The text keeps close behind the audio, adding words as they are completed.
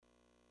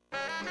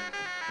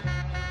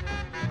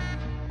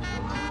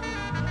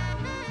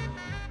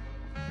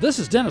This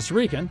is Dennis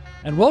Reekin,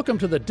 and welcome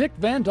to the Dick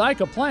Van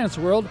Dyke Appliance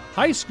World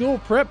High School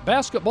Prep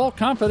Basketball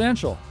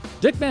Confidential.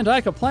 Dick Van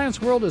Dyke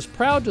Appliance World is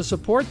proud to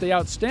support the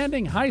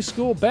outstanding high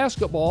school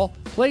basketball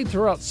played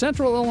throughout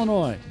Central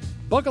Illinois.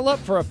 Buckle up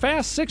for a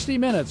fast 60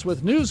 minutes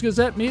with News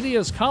Gazette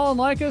Media's Colin,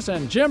 Likas,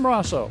 and Jim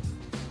Rossow.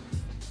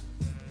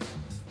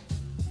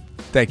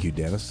 Thank you,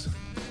 Dennis.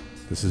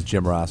 This is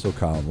Jim Rossow,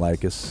 Colin,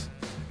 Likas,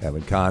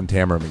 having Con,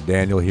 Tamara,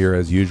 McDaniel here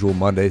as usual,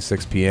 Monday,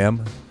 6 p.m.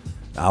 An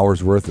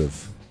hour's worth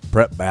of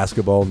prep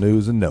basketball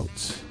news and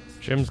notes.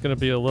 Jim's going to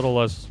be a little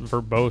less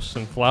verbose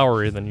and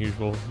flowery than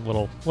usual,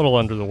 little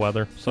under the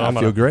weather. So I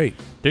feel great.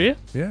 Do you?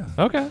 Yeah.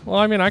 Okay. Well,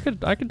 I mean, I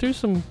could do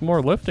some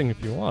more lifting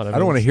if you want. I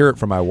don't want to hear it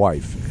from my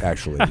wife,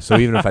 actually. So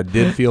even if I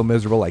did feel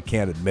miserable, I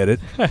can't admit it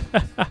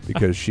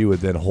because she would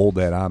then hold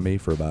that on me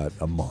for about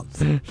a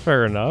month.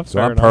 Fair enough.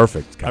 So I'm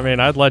perfect. I mean,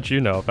 I'd let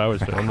you know if I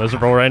was feeling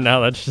miserable right now.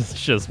 That's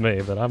just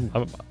me. But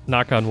I'm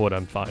knock on wood,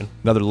 I'm fine.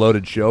 Another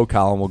loaded show.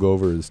 Colin will go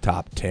over his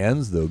top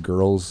 10s. The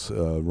girls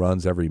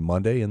runs every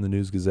Monday in the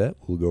News Gazette.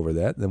 We'll go over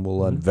that. Then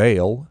we'll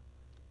unveil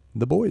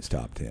the boys'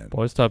 top 10.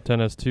 Boys' top 10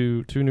 has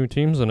two new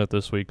teams in it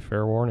this week.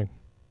 Fair warning.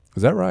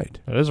 Is that right?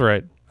 That is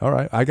right. All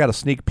right. I got a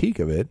sneak peek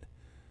of it.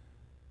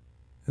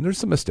 And there's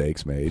some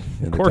mistakes made.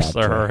 Of course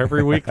there are.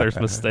 Every week there's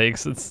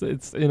mistakes.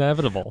 It's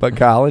inevitable. But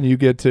Colin, you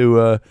get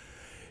to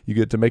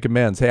make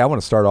amends. Hey, I want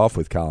to start off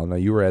with Colin. Now,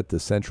 you were at the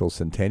Central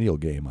Centennial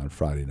game on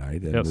Friday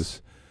night, and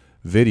this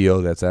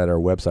video that's at our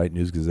website,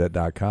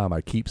 newsgazette.com,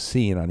 I keep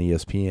seeing on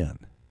ESPN.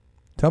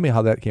 Tell me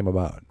how that came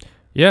about.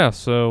 Yeah,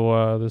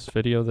 so this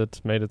video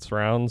that's made its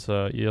rounds,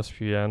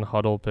 ESPN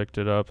Huddle picked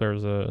it up.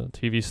 There's a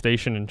TV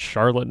station in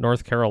Charlotte,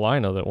 North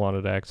Carolina that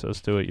wanted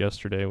access to it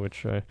yesterday,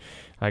 which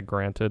I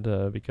granted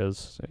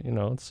because,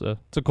 it's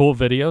a cool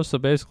video. So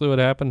basically what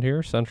happened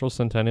here, Central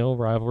Centennial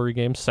rivalry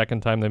game,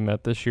 second time they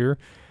met this year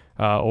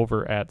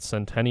over at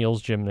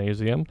Centennial's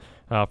Gymnasium.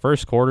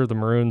 First quarter, the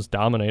Maroons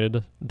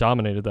dominated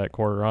that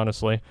quarter,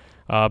 honestly.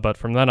 But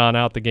from then on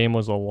out, the game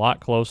was a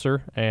lot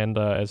closer, and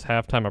as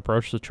halftime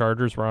approached, the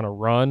Chargers were on a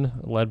run,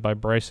 led by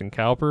Bryson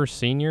Cowper,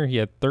 senior. He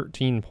had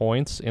 13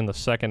 points in the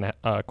second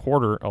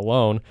quarter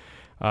alone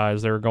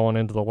as they were going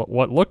into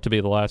what looked to be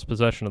the last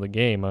possession of the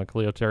game.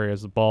 Cleoteri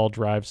has the ball,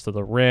 drives to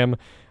the rim,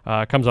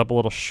 comes up a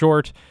little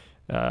short.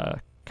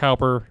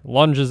 Cowper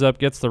lunges up,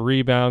 gets the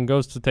rebound,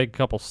 goes to take a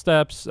couple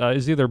steps,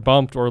 is either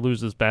bumped or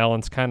loses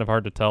balance. Kind of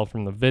hard to tell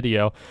from the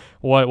video.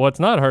 What's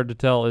not hard to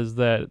tell is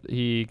that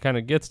he kind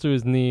of gets to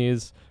his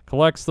knees,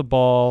 collects the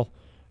ball,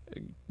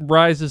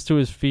 rises to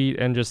his feet,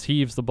 and just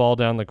heaves the ball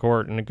down the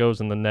court, and it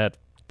goes in the net,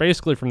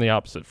 basically from the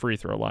opposite free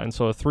throw line.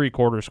 So a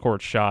three-quarters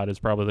court shot is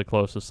probably the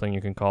closest thing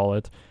you can call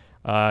it.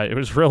 It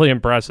was really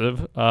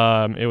impressive.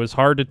 It was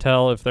hard to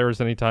tell if there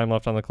was any time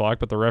left on the clock,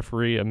 but the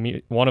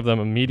referee, one of them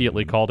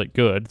immediately called it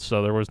good,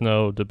 so there was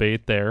no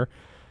debate there.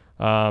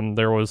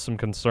 There was some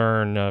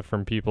concern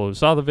from people who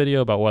saw the video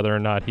about whether or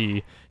not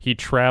he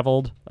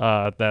traveled.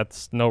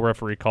 No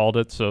referee called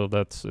it, so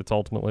it's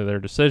ultimately their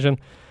decision.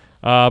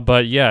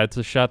 But yeah, it's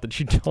a shot that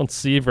you don't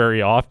see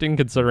very often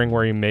considering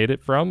where he made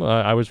it from.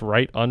 I was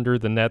right under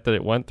the net that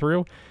it went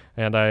through,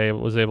 and I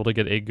was able to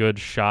get a good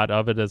shot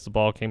of it as the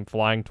ball came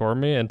flying toward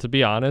me. And to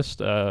be honest,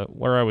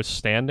 where I was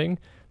standing,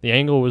 the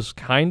angle was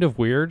kind of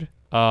weird.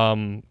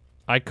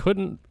 I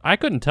couldn't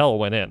tell it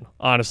went in,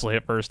 honestly,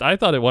 at first. I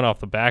thought it went off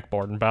the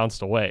backboard and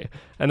bounced away.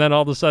 And then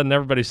all of a sudden,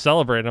 everybody's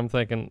celebrating. I'm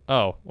thinking,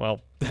 oh,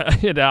 well,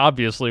 it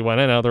obviously went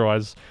in.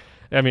 Otherwise,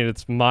 I mean,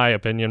 it's my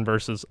opinion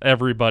versus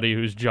everybody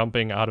who's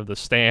jumping out of the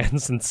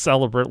stands and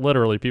celebrate.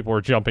 Literally, people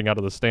were jumping out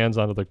of the stands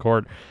onto the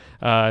court.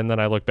 And then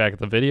I look back at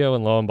the video,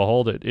 and lo and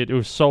behold, it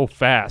was so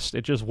fast.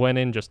 It just went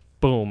in, just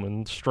boom,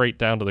 and straight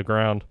down to the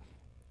ground.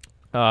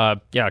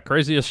 Yeah,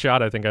 craziest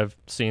shot I think I've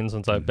seen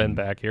since I've been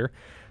back here.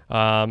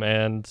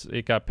 And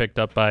it got picked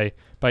up by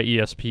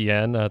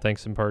ESPN,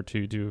 thanks in part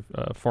to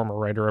former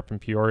writer up in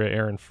Peoria,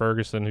 Aaron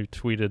Ferguson, who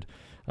tweeted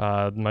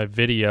my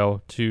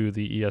video to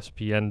the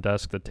ESPN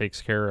desk that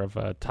takes care of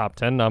top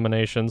 10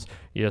 nominations.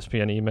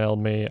 ESPN emailed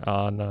me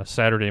on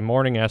Saturday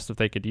morning, asked if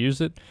they could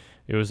use it.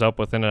 It was up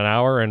within an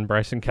hour, and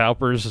Bryson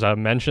Cowper's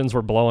mentions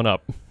were blowing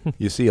up.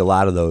 You see a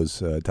lot of those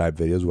type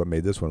videos. What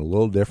made this one a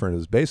little different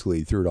is basically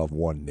he threw it off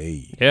one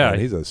knee. Yeah. And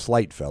he's a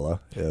slight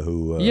fella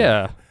who...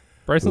 yeah.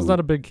 Bryson's not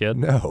a big kid.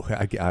 No.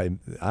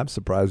 I'm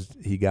surprised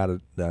he got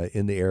it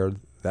in the air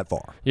that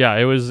far. Yeah,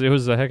 it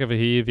was a heck of a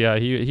heave. Yeah,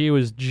 he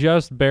was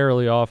just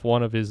barely off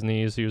one of his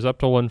knees. He was up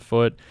to 1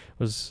 foot.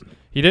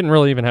 He didn't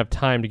really even have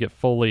time to get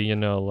fully,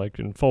 like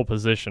in full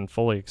position,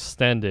 fully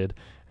extended.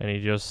 And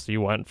he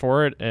went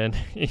for it, and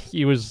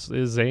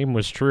his aim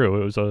was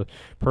true. It was a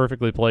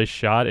perfectly placed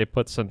shot. It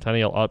put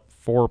Centennial up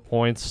 4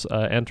 points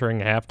entering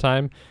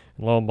halftime.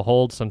 And lo and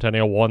behold,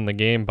 Centennial won the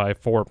game by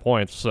 4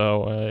 points.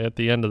 So at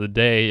the end of the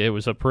day, it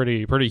was a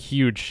pretty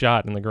huge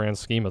shot in the grand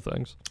scheme of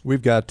things.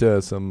 We've got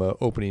some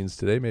openings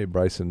today. Maybe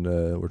Bryson,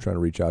 we're trying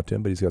to reach out to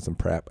him, but he's got some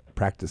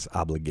practice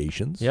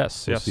obligations.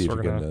 Yes, we'll see if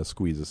we can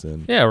squeeze us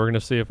in. Yeah, we're going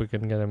to see if we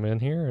can get him in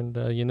here. And,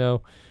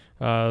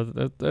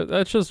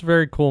 That's just a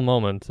very cool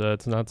moment.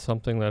 It's not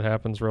something that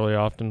happens really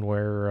often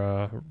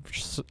where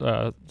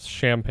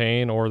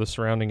Champaign or the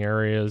surrounding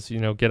areas,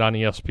 get on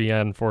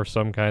ESPN for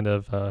some kind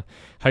of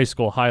high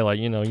school highlight.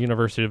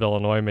 University of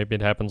Illinois, maybe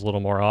it happens a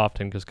little more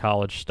often because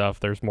college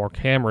stuff, there's more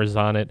cameras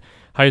on it.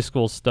 High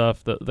school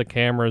stuff, the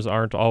cameras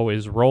aren't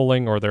always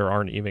rolling or there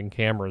aren't even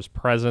cameras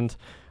present.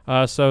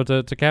 So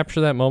to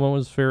capture that moment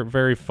was very,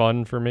 very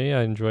fun for me.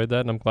 I enjoyed that,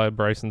 and I'm glad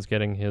Bryson's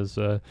getting his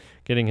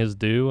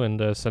due,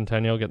 and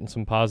Centennial getting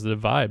some positive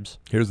vibes.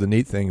 Here's the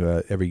neat thing: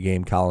 every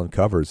game Colin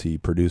covers, he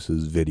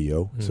produces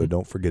video. Mm-hmm. So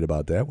don't forget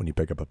about that. When you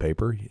pick up a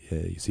paper,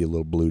 you see a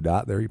little blue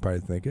dot there. You probably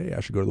think, "Hey,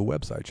 I should go to the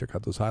website, check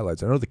out those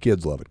highlights." I know the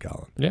kids love it,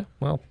 Colin. Yeah,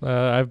 well,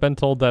 I've been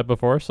told that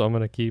before, so I'm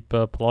going to keep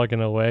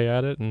plugging away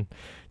at it. And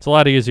it's a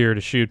lot easier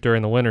to shoot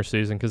during the winter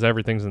season because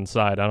everything's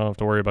inside. I don't have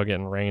to worry about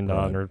getting rained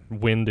on or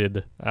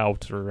winded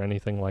out or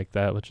anything like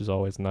that, which is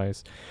always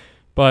nice.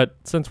 But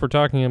since we're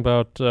talking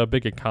about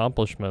big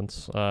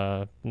accomplishments,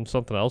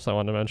 something else I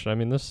wanted to mention. I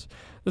mean, this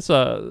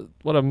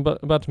what I'm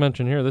about to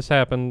mention here, this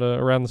happened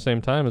around the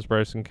same time as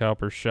Bryson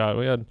Cowper's shot.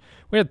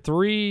 We had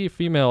 3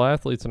 female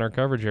athletes in our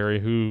coverage area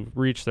who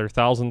reached their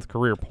 1,000th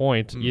career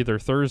point either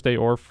Thursday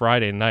or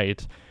Friday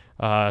night.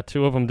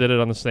 2 of them did it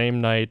on the same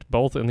night,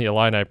 both in the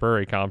Illini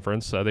Prairie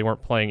Conference. They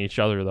weren't playing each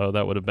other, though.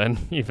 That would have been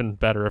even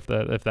better if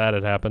that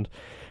had happened.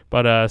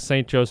 But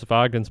St. Joseph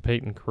Ogden's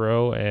Peyton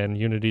Crow and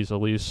Unity's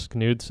Elise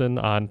Knudsen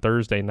on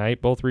Thursday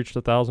night both reached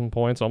 1,000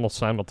 points almost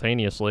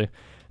simultaneously.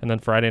 And then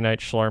Friday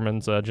night,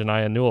 Schlarman's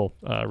Janiyah Newell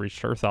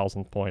reached her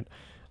 1,000th point.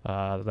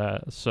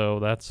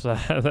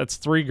 That's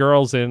 3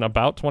 girls in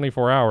about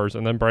 24 hours,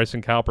 and then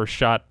Bryson Cowper's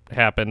shot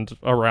happened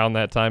around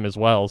that time as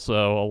well.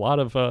 So a lot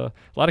of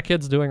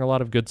kids doing a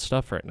lot of good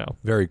stuff right now.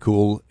 Very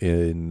cool.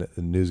 In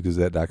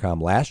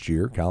newsgazette.com last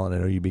year, Colin, I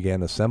know you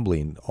began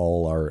assembling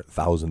all our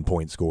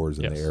 1,000-point scores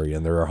in the area,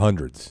 and there are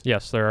hundreds.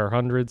 Yes, there are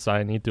hundreds.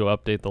 I need to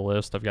update the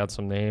list. I've got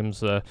some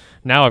names.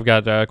 Now I've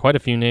got quite a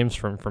few names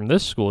from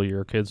this school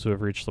year, kids who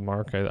have reached the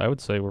mark. I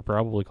would say we're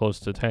probably close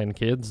to 10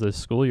 kids this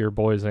school year,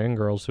 boys and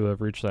girls, who have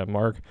reached that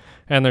mark.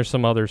 And there's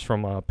some others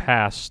from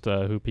past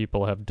who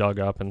people have dug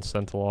up and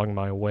sent along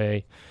my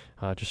way.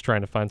 Just trying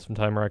to find some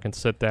time where I can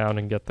sit down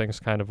and get things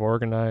kind of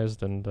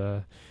organized and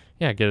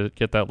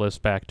get that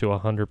list back to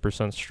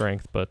 100%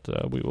 strength. But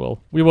we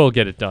will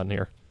get it done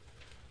here.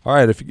 All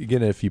right.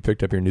 If you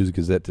picked up your News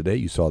Gazette today,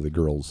 you saw the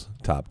girls'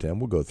 top 10.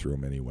 We'll go through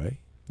them anyway.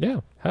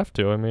 Yeah, have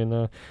to. I mean,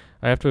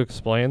 I have to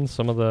explain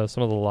some of the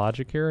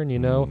logic here, and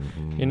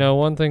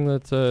one thing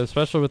that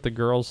especially with the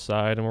girls'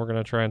 side, and we're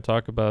going to try and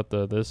talk about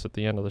this at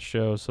the end of the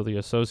show. So the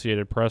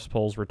Associated Press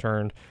polls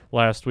returned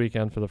last week,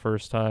 I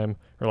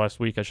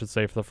should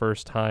say, for the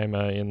first time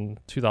in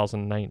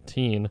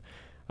 2019.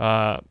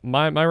 My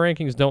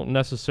rankings don't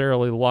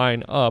necessarily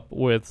line up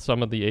with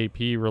some of the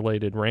AP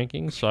related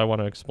rankings, so I want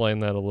to explain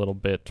that a little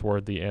bit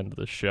toward the end of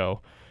the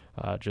show,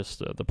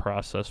 just the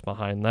process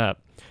behind that.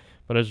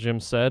 But as Jim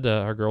said,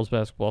 our girls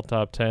basketball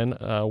top 10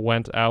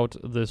 went out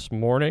this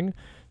morning,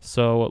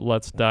 so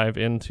let's dive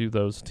into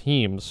those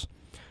teams.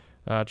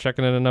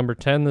 Checking in at number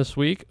 10 this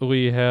week,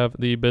 we have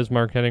the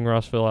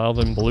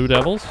Bismarck-Henning-Rossville-Alvin Blue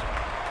Devils.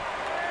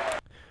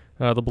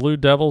 The Blue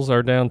Devils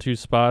are down 2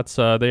 spots.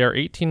 They are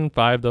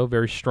 18-5, though,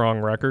 very strong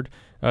record.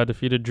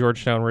 Defeated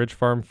Georgetown Ridge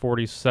Farm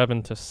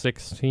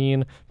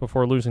 47-16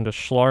 before losing to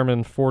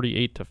Schlarman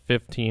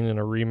 48-15 in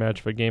a rematch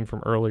of a game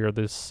from earlier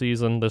this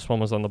season. This one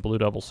was on the Blue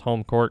Devils'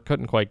 home court.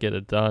 Couldn't quite get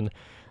it done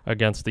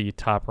against the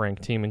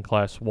top-ranked team in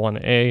Class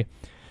 1A.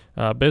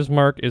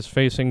 Bismarck is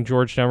facing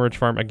Georgetown Ridge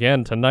Farm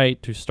again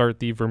tonight to start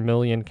the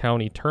Vermilion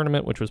County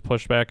Tournament, which was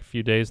pushed back a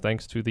few days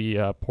thanks to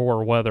the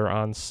poor weather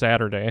on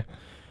Saturday.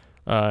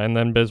 And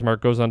then Bismarck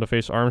goes on to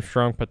face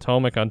Armstrong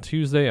Potomac on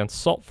Tuesday and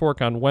Salt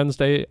Fork on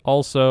Wednesday,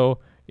 also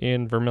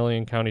in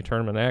Vermilion County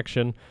Tournament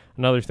action.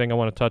 Another thing I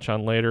want to touch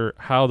on later,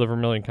 how the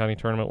Vermilion County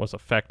Tournament was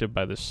affected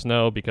by the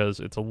snow,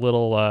 because it's a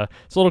little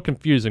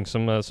confusing.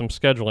 Some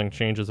scheduling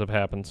changes have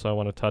happened, so I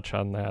want to touch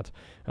on that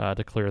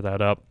to clear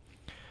that up.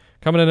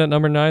 Coming in at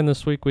number 9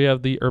 this week, we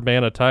have the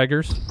Urbana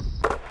Tigers.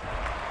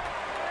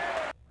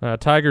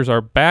 Tigers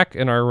are back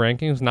in our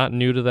rankings, not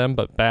new to them,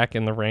 but back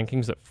in the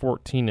rankings at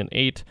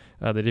 14-8.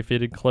 They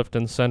defeated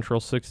Clifton Central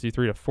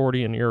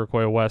 63-40 and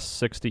Iroquois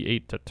West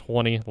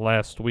 68-20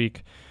 last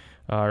week.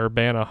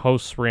 Urbana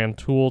hosts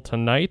Rantoul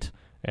tonight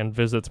and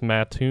visits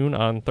Mattoon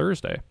on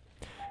Thursday.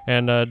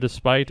 And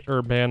despite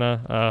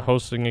Urbana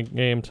hosting a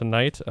game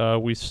tonight,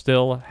 we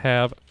still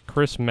have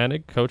Chris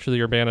Mennig, coach of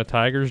the Urbana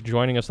Tigers,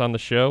 joining us on the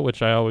show,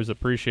 which I always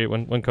appreciate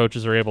when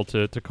coaches are able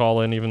to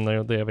call in even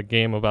though they have a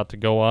game about to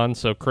go on.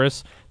 So,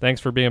 Chris, thanks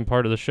for being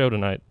part of the show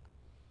tonight.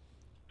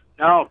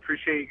 No,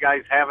 appreciate you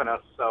guys having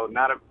us, so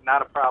not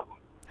a problem.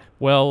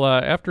 Well,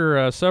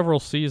 after several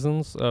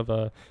seasons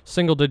of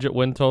single-digit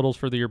win totals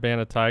for the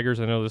Urbana Tigers,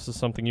 I know this is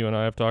something you and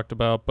I have talked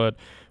about, but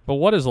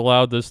what has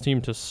allowed this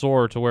team to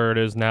soar to where it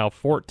is now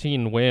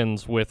 14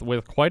 wins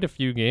with quite a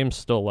few games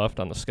still left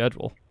on the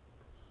schedule?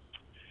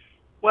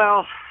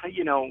 Well,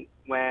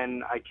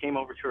 when I came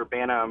over to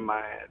Urbana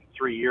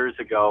 3 years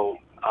ago,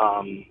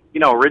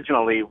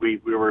 originally we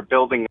were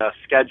building a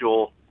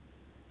schedule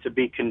to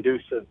be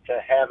conducive to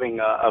having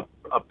a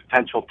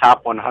potential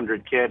top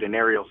 100 kid in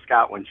Ariel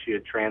Scott when she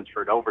had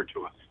transferred over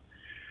to us.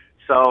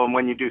 So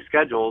when you do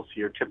schedules,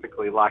 you're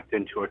typically locked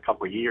into a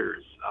couple of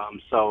years.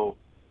 So,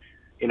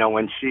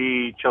 when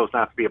she chose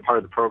not to be a part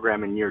of the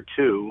program in year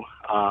 2,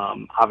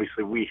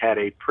 obviously we had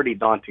a pretty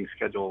daunting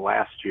schedule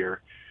last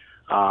year,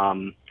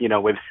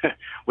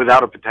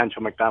 without a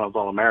potential McDonald's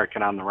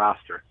All-American on the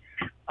roster.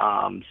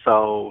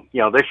 So,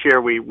 this year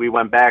we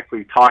went back,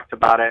 we talked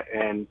about it,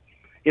 and,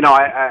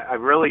 I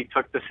really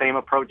took the same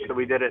approach that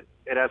we did at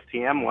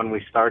STM when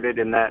we started,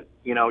 in that,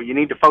 you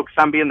need to focus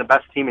on being the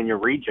best team in your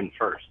region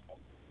first,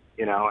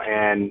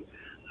 and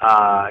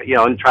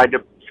tried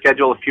to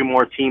schedule a few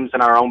more teams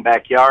in our own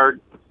backyard.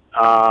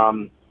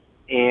 And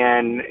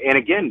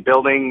again,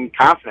 building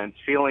confidence,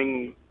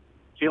 feeling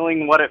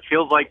what it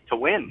feels like to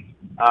win,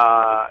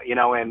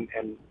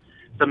 and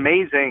it's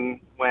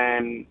amazing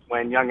when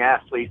young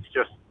athletes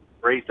just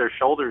raise their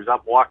shoulders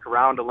up, walk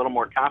around a little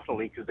more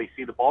confidently because they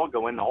see the ball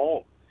go in the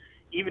hole.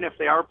 Even if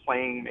they are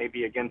playing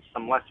maybe against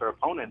some lesser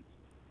opponents,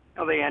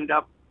 they end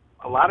up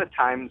a lot of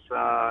times,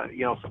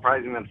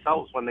 surprising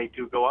themselves when they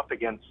do go up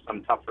against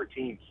some tougher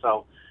teams.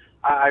 So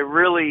I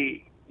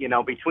really,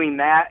 between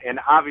that and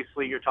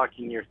obviously you're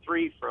talking year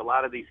 3 for a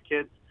lot of these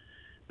kids,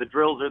 the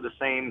drills are the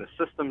same, the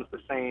system's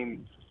the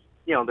same.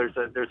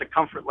 There's a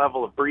comfort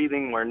level of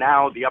breathing where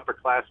now the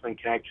upperclassmen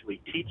can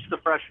actually teach the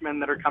freshmen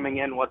that are coming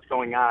in what's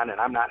going on, and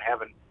I'm not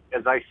having,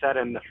 as I said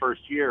in the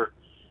first year,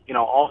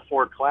 all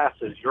 4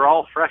 classes, you're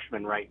all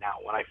freshmen right now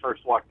when I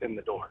first walked in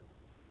the door.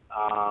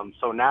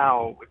 So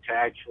now to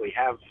actually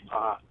have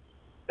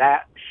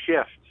that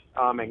shift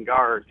in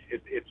guard,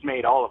 it's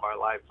made all of our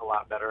lives a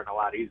lot better and a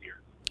lot easier.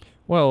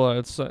 Well,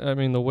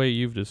 the way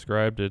you've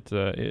described it,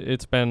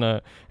 it's been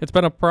a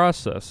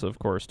process, of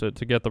course, to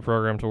get the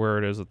program to where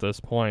it is at this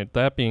point.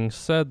 That being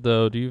said,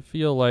 though, do you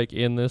feel like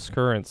in this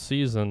current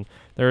season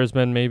there has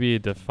been maybe a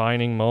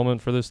defining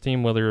moment for this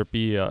team, whether it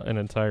be an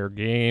entire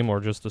game or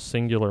just a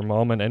singular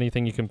moment,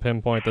 anything you can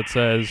pinpoint that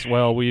says,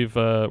 well,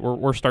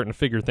 we're starting to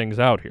figure things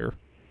out here?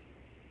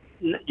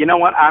 You know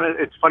what?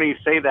 It's funny you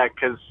say that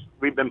because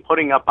we've been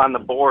putting up on the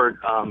board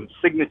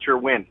signature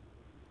win.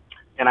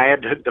 And I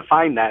had to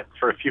define that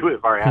for a few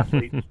of our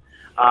athletes,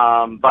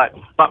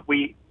 but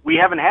we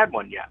haven't had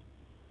one yet,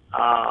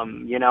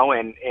 and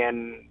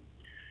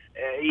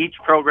each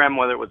program,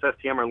 whether it was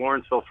STM or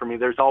Lawrenceville, for me,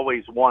 there's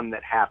always one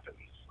that happens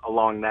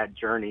along that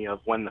journey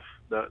of when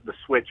the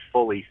switch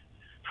fully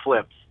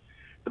flips.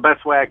 The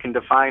best way I can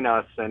define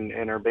us in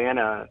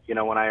Urbana,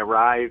 when I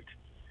arrived,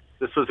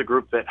 this was a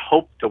group that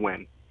hoped to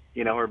win.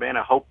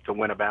 Urbana hoped to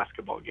win a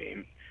basketball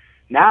game.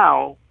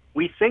 Now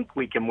we think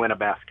we can win a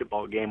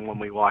basketball game when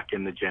we walk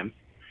in the gym.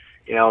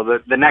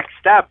 The next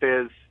step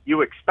is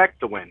you expect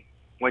to win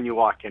when you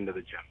walk into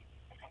the gym.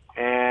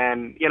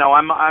 And,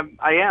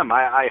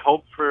 I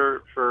hope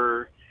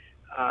for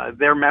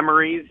their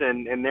memories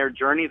and their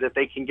journey that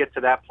they can get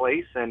to that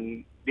place.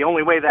 And the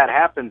only way that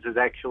happens is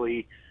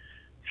actually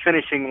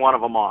finishing one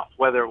of them off,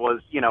 whether it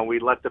was, we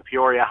let the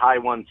Peoria High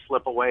one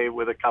slip away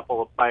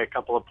by a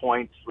couple of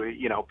points.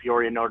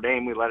 Peoria Notre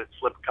Dame, we let it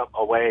slip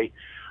away.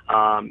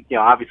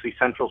 Obviously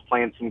Central's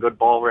playing some good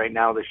ball right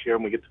now this year,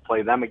 and we get to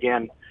play them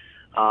again.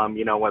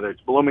 Whether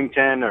it's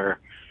Bloomington or,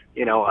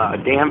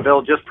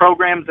 Danville, just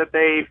programs that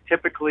they've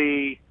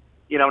typically,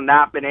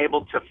 not been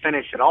able to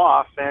finish it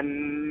off,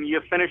 and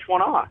you finish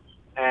one off.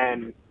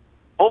 And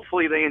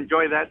hopefully they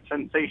enjoy that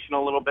sensation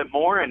a little bit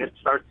more, and it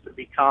starts to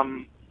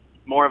become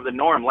more of the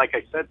norm, like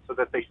I said, so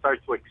that they start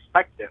to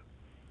expect it.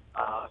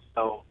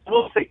 So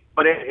we'll see.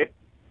 But it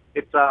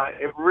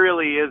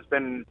really has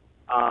been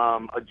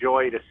a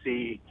joy to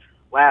see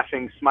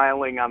laughing,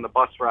 smiling on the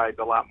bus rides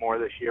a lot more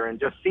this year, and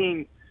just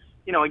seeing,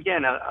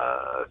 again,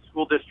 a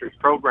school district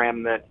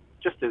program that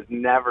just has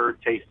never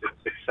tasted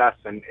success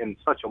in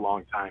such a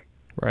long time.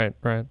 Right.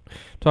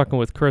 Talking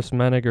with Chris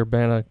Mennig,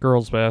 Urbana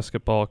girls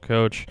basketball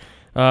coach.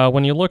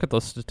 When you look at the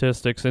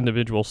statistics,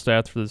 individual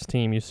stats for this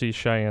team, you see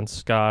Cheyenne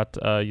Scott,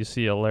 you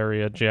see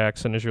Ilaria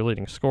Jackson as your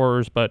leading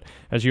scorers, but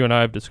as you and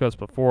I have discussed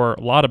before,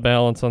 a lot of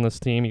balance on this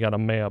team. You got a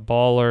Maya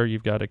Baller,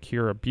 you've got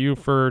Akira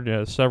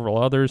Buford, several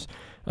others.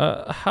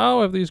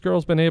 How have these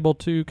girls been able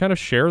to kind of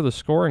share the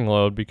scoring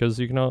load? Because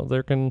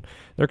there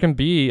can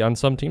be on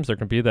some teams, there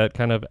can be that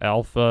kind of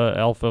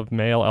alpha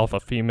male, alpha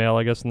female,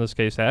 I guess in this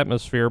case,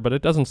 atmosphere, but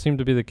it doesn't seem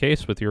to be the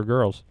case with your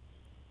girls.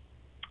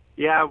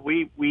 Yeah,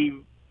 we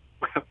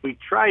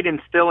tried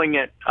instilling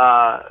it,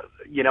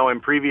 in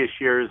previous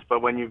years,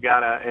 but when you've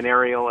got an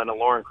Ariel and a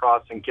Lauren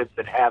Cross and kids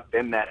that have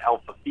been that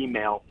alpha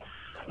female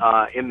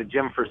in the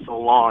gym for so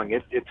long,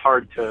 it's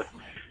hard to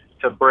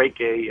break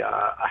a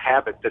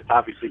habit that's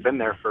obviously been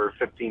there for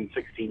 15,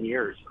 16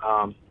 years.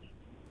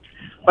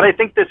 But I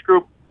think this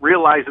group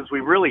realizes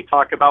we really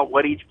talk about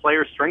what each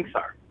player's strengths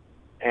are.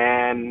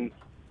 And,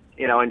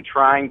 and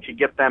trying to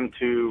get them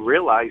to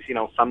realize,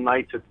 some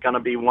nights it's going to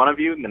be one of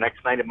you, and the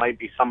next night it might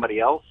be somebody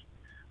else.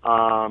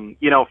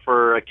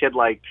 For a kid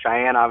like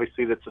Cheyenne,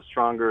 obviously that's a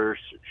stronger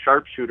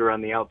sharpshooter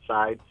on the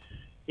outside,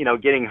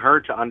 getting her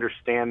to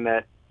understand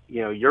that,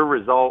 your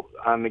result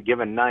on the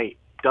given night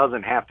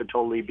doesn't have to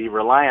totally be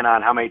reliant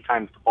on how many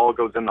times the ball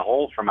goes in the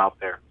hole from out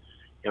there.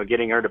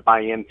 Getting her to buy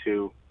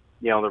into,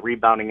 the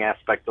rebounding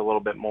aspect a little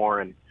bit more,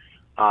 and,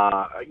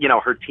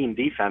 her team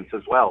defense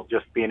as well,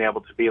 just being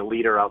able to be a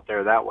leader out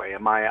there that way.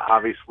 Amaya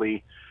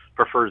obviously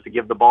prefers to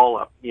give the ball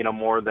up,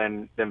 more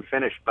than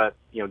finish, but,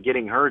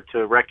 getting her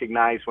to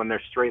recognize when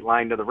they're straight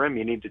line to the rim,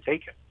 you need to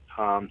take it.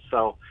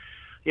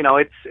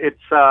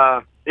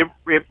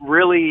 It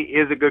really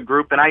is a good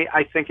group, and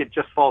I think it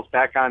just falls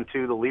back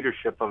onto the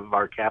leadership of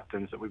our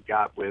captains that we've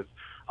got with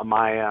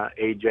Amaya,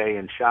 AJ,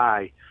 and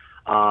Shai.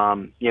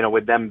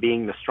 With them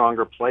being the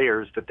stronger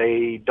players, that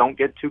they don't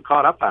get too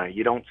caught up on it.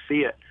 You don't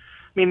see it.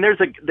 I mean, there's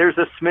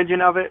a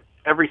smidgen of it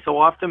every so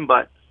often,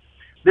 but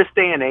this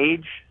day and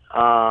age,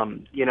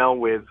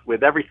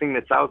 with everything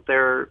that's out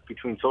there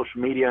between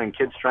social media and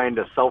kids trying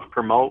to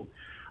self-promote,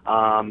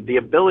 the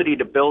ability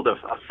to build a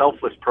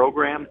selfless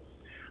program,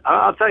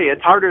 I'll tell you,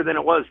 it's harder than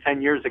it was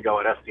 10 years ago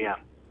at SDM.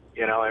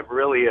 It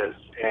really is.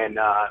 And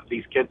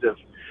these kids have,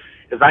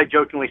 as I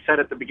jokingly said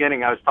at the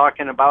beginning, I was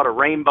talking about a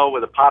rainbow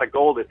with a pot of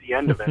gold at the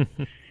end of it,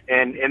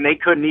 and they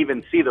couldn't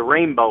even see the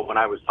rainbow when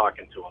I was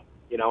talking to them.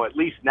 At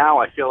least now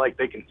I feel like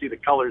they can see the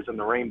colors in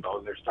the rainbow,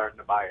 and they're starting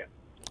to buy it.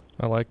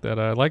 I like that.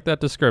 I like that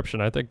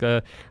description. I think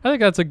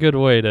that's a good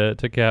way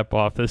to cap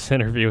off this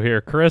interview here.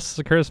 Chris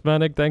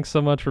Mennig, thanks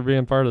so much for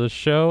being part of the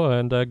show,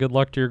 and good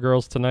luck to your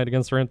girls tonight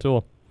against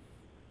Rantoul.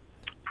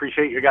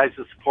 Appreciate your guys'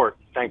 support.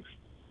 Thanks.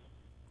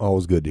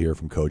 Always good to hear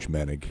from Coach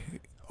Mennig.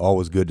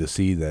 Always good to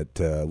see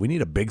that we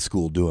need a big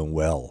school doing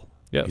well.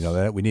 Yes.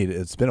 That we need.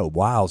 It's been a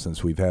while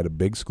since we've had a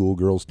big school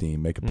girls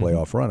team make a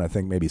playoff run. I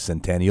think maybe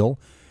Centennial.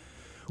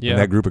 Yeah.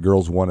 When that group of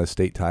girls won a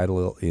state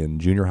title in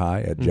junior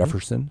high at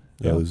Jefferson,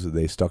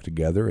 they stuck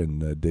together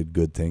and did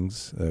good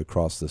things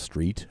across the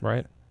street.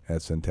 Right.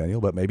 At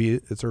Centennial, but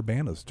maybe it's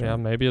Urbana's turn. Yeah,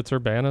 maybe it's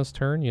Urbana's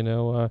turn.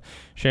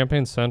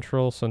 Champaign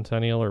Central,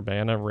 Centennial,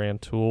 Urbana,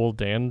 Rantoul,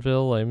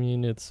 Danville. I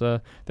mean, it's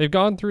they've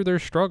gone through their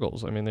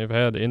struggles. I mean, they've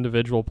had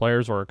individual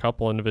players or a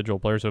couple individual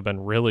players who have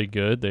been really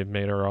good. They've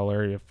made our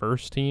all-area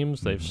first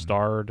teams. They've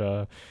starred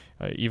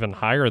even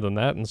higher than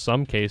that in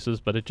some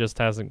cases, but it just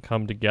hasn't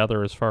come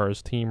together as far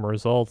as team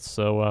results.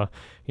 So,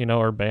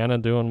 Urbana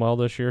doing well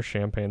this year.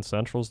 Champaign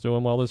Central's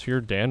doing well this year.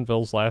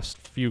 Danville's last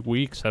few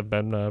weeks have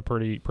been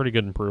pretty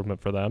good improvement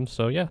for them.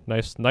 So, yeah,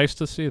 nice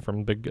to see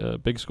from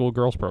big school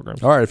girls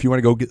programs. All right, if you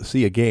want to go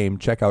see a game,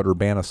 check out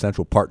Urbana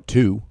Central Part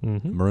 2.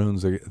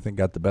 Maroons, I think,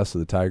 got the best of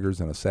the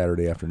Tigers in a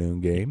Saturday afternoon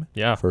game.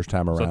 Yeah. First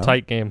time around. It's a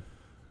tight game.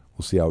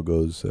 We'll see how it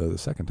goes the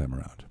second time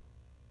around.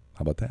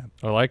 How about that?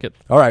 I like it.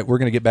 All right, we're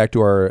going to get back to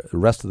our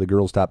rest of the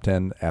girls' top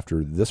 10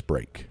 after this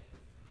break.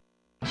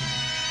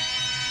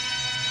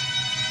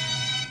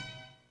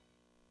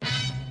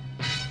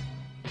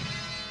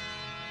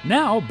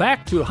 Now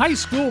back to High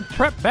School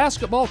Prep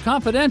Basketball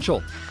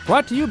Confidential,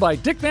 brought to you by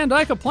Dick Van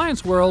Dyke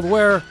Appliance World,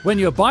 where when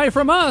you buy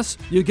from us,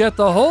 you get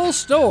the whole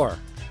store.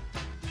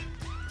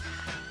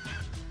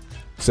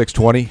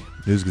 620,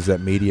 News Gazette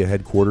Media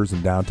headquarters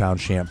in downtown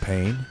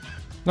Champaign.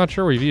 Not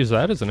sure we've used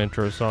that as an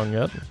intro song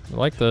yet. I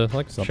like the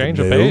change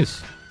new. of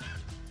pace.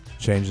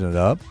 Changing it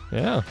up.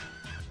 Yeah.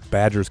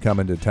 Badgers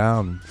coming to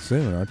town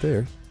soon, aren't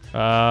they?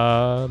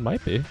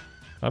 Might be.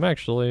 I'm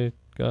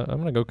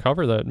gonna go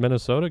cover that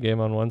Minnesota game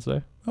on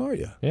Wednesday. Oh, are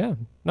you? Yeah.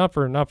 Not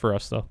for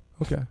us though.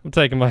 Okay. I'm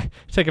taking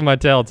my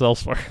talents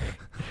elsewhere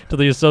to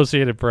the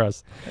Associated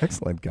Press.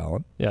 Excellent,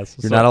 Colin. Yes.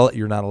 You're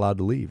not allowed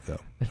to leave though.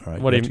 All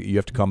right. What you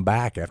have to come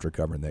back after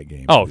covering that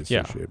game. Oh, to the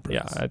Associated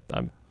Press. Yeah.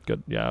 I'm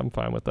good. Yeah, I'm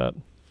fine with that.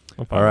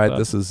 All right,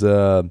 this is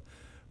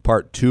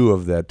part 2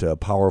 of that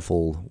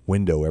powerful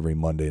window every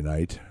Monday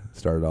night.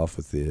 Started off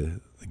with the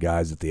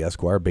guys at the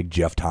Esquire. Big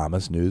Jeff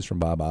Thomas news from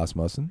Bob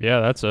Osmussen. Yeah,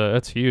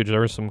 that's huge.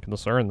 There was some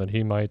concern that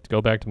he might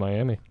go back to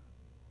Miami.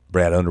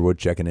 Brad Underwood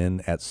checking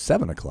in at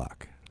 7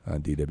 o'clock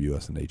on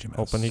DWS and HMS.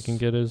 Hoping he can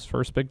get his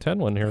first Big Ten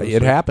win here.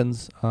 It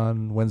happens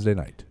on Wednesday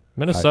night.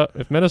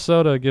 If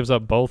Minnesota gives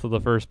up both of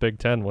the first Big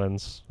Ten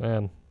wins,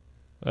 man,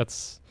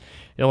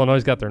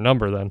 Illinois got their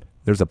number then.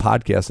 There's a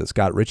podcast that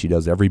Scott Ritchie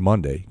does every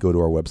Monday. Go to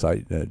our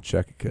website,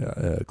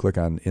 click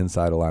on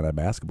Inside Illini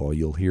Basketball.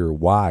 You'll hear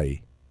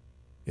why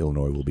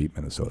Illinois will beat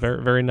Minnesota.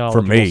 Very, very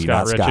knowledgeable. For me,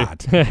 Scott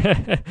not Ritchie.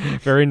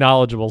 Scott. Very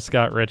knowledgeable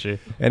Scott Ritchie.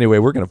 Anyway,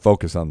 we're going to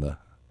focus on the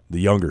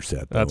younger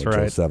set. That's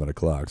until right. 7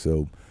 o'clock.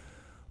 So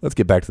let's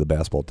get back to the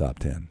basketball top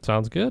 10.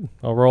 Sounds good.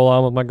 I'll roll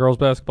on with my girls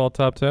basketball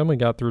top 10. We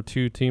got through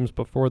 2 teams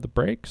before the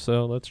break,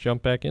 so let's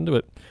jump back into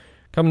it.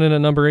 Coming in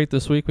at number 8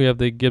 this week, we have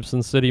the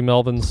Gibson City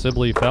Melvin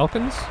Sibley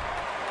Falcons.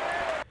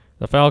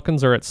 The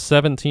Falcons are at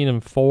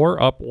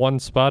 17-4, up 1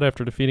 spot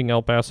after defeating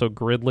El Paso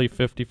Gridley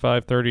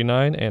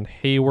 55-39 and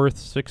Hayworth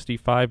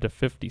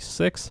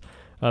 65-56.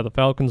 The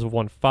Falcons have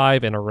won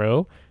 5 in a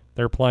row.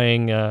 They're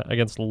playing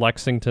against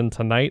Lexington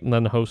tonight and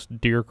then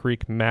host Deer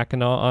Creek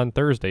Mackinac on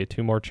Thursday.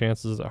 2 more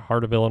chances at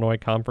Heart of Illinois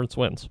Conference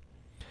wins.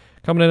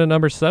 Coming in at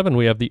number 7,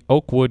 we have the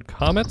Oakwood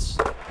Comets.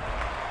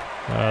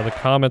 The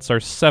Comets are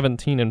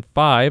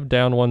 17-5,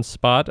 down one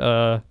spot.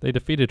 They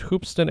defeated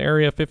Hoopeston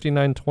area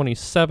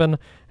 59-27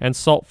 and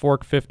Salt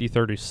Fork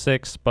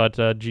 50-36. But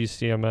the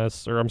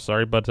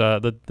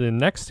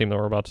next team that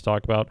we're about to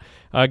talk about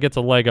gets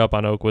a leg up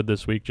on Oakwood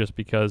this week just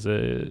because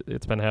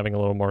it's been having a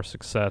little more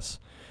success.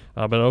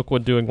 But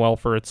Oakwood doing well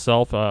for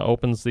itself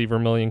opens the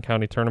Vermilion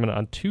County Tournament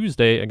on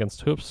Tuesday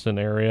against Hoopeston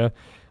area.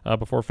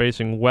 Before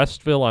facing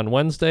Westville on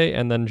Wednesday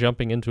and then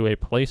jumping into a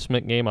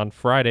placement game on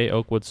Friday.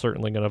 Oakwood's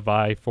certainly going to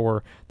vie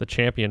for the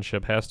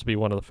championship, has to be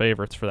one of the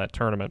favorites for that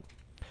tournament.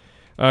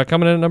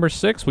 Coming in at number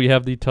 6, we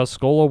have the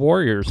Tuscola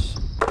Warriors.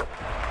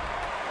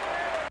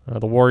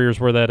 The Warriors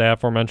were that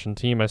aforementioned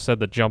team I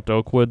said that jumped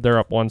Oakwood. They're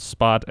up one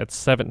spot at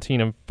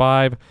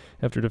 17-5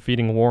 after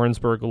defeating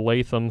Warrensburg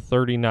Latham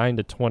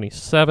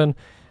 39-27.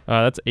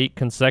 That's 8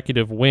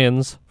 consecutive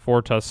wins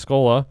for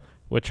Tuscola,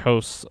 which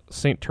hosts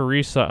St.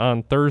 Teresa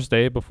on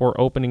Thursday before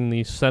opening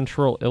the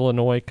Central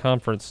Illinois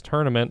Conference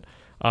Tournament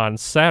on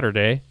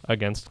Saturday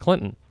against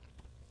Clinton.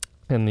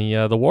 And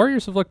the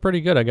Warriors have looked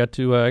pretty good. I got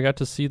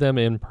to see them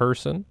in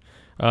person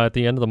at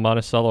the end of the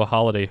Monticello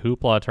Holiday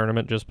Hoopla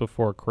Tournament just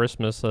before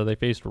Christmas. They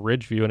faced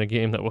Ridgeview in a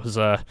game that was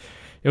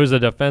it was a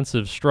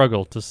defensive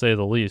struggle, to say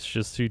the least.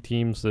 Just two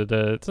teams that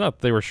it's not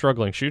that they were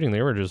struggling shooting;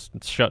 they were just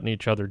shutting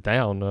each other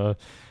down.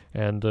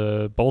 And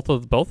both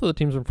of the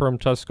teams are from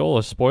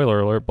Tuscola.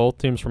 Spoiler alert, both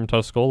teams from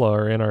Tuscola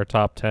are in our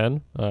top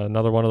 10.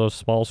 Another one of those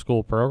small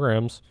school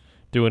programs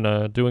doing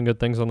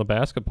good things on the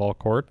basketball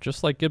court,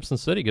 just like Gibson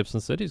City. Gibson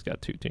City's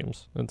got 2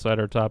 teams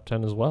inside our top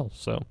 10 as well.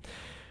 So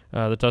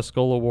the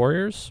Tuscola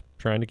Warriors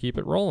trying to keep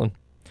it rolling.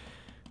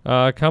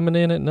 Coming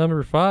in at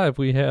number 5,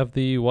 we have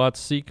the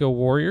Watseka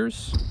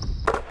Warriors.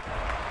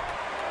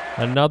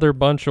 Another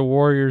bunch of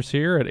Warriors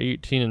here at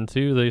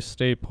 18-2. They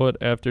stay put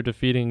after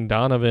defeating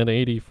Donovan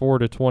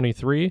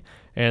 84-23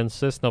 and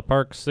Cissna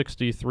Park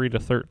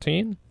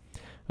 63-13.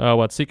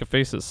 Watseka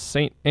faces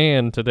St.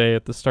 Anne today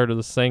at the start of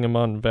the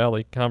Sangamon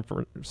Valley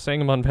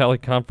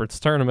Conference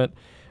Tournament,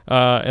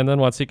 and then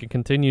Watseka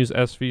continues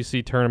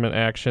SVC tournament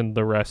action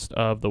the rest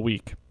of the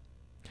week.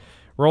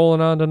 Rolling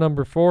on to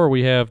number 4,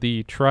 we have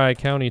the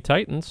Tri-County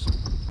Titans.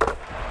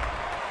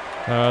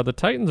 The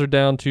Titans are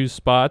down 2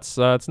 spots.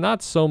 It's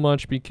not so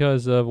much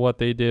because of what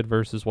they did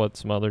versus what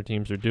some other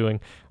teams are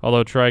doing,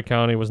 although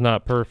Tri-County was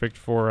not perfect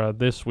for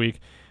this week.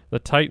 The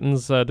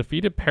Titans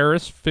defeated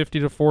Paris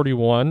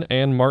 50-41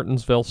 and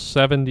Martinsville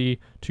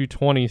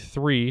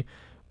 70-23,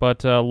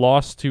 but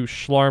lost to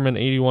Schlarman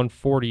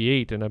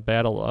 81-48 in a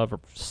battle of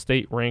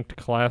state-ranked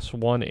Class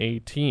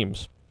 1A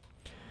teams.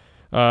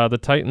 The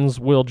Titans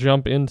will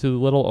jump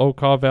into Little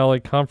Okaw Valley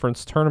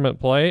Conference tournament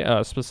play,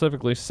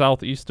 specifically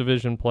Southeast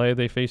Division play.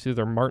 They face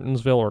either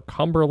Martinsville or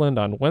Cumberland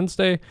on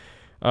Wednesday,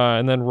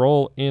 and then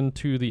roll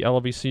into the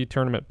LVC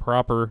tournament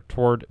proper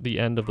toward the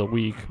end of the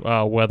week,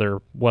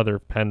 weather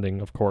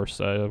pending, of course.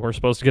 We're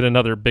supposed to get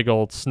another big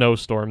old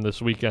snowstorm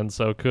this weekend,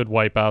 so it could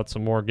wipe out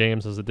some more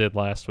games as it did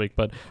last week,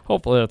 but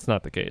hopefully that's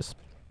not the case.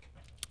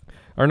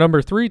 Our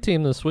number 3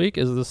 team this week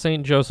is the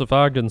St. Joseph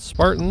Ogden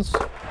Spartans.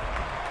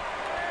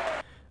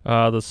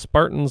 The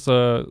Spartans,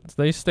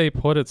 they stay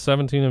put at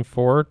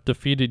 17-4,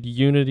 defeated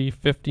Unity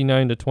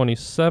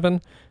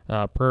 59-27.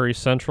 Prairie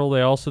Central,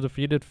 they also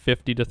defeated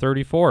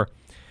 50-34.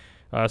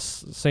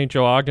 St.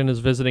 Joe Ogden is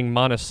visiting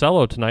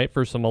Monticello tonight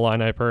for some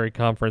Illini Prairie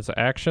Conference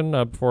action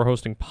before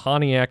hosting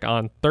Pontiac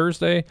on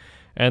Thursday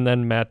and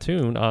then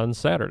Mattoon on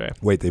Saturday.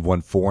 Wait, they've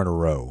won 4 in a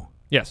row.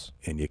 Yes.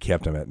 And you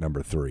kept them at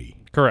number 3.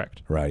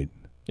 Correct. Right?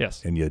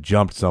 Yes. And you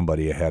jumped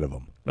somebody ahead of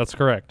them. That's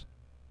correct.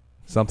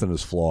 Something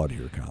is flawed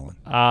here, Colin.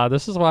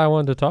 This is why I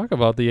wanted to talk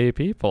about the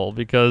AP poll,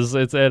 because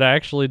it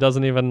actually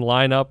doesn't even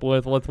line up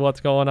with what's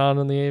going on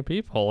in the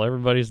AP poll.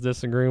 Everybody's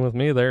disagreeing with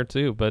me there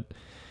too, but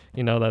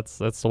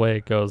that's the way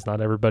it goes.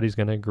 Not everybody's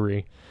going to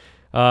agree.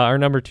 Our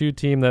number 2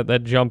 team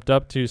that jumped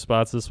up 2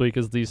 spots this week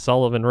is the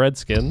Sullivan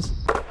Redskins.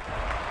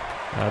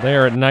 They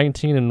are at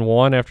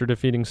 19-1 after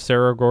defeating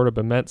Cerro Gordo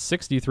Bement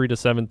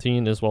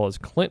 63-17, as well as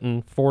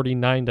Clinton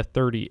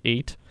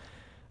 49-38.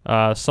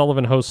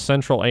 Sullivan hosts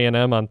Central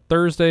A&M on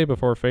Thursday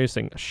before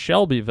facing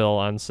Shelbyville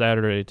on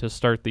Saturday to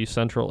start the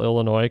Central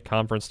Illinois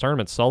Conference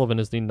Tournament. Sullivan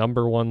is the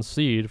number 1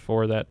 seed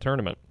for that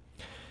tournament.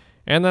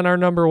 And then our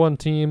number 1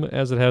 team,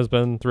 as it has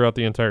been throughout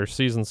the entire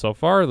season so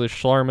far, the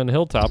Schlarman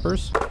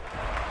Hilltoppers.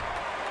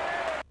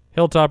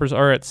 Hilltoppers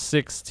are at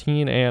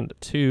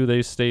 16-2.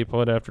 They stay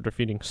put after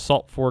defeating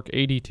Salt Fork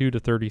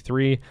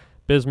 82-33,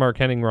 Bismarck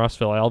Henning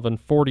Rossville Alvin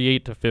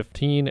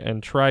 48-15,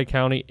 and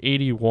Tri-County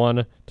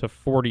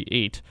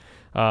 81-48.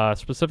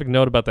 Specific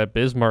note about that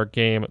Bismarck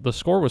game, the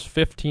score was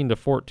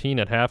 15-14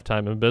 at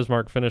halftime, and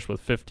Bismarck finished with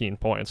 15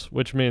 points,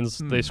 which means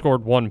they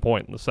scored 1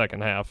 point in the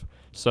second half.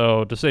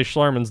 So to say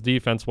Schlarman's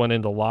defense went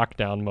into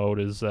lockdown mode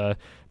is a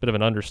bit of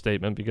an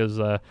understatement, because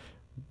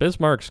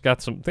Bismarck's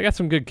got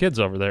some good kids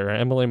over there.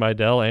 Emily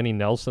Meidel, Annie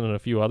Nelson, and a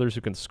few others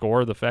who can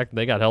score. The fact that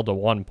they got held to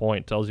 1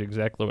 point tells you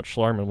exactly what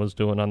Schlarman was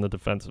doing on the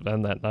defensive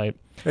end that night.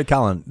 Hey,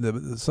 Colin,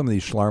 some of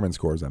these Schlarman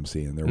scores I'm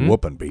seeing, they're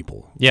whooping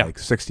people. Yeah. Like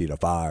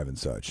 60-5 and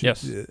such.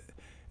 Yes.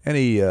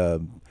 Any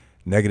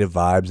negative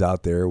vibes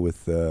out there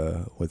with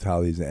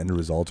how these end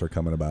results are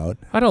coming about?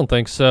 I don't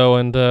think so.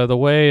 And the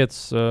way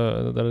it's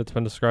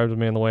been described to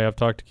me and the way I've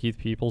talked to Keith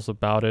Peoples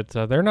about it,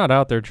 they're not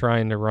out there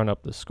trying to run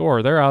up the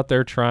score. They're out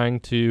there trying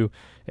to,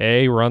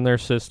 A, run their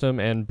system,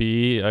 and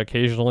B,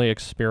 occasionally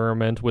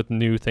experiment with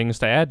new things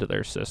to add to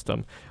their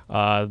system.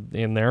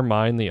 In their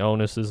mind, the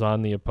onus is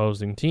on the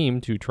opposing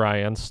team to try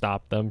and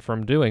stop them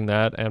from doing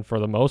that. And for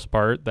the most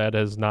part, that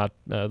has not.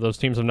 Those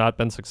teams have not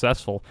been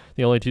successful.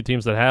 The only two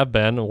teams that have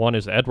been, one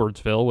is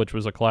Edwardsville, which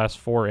was a Class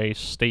 4A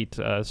state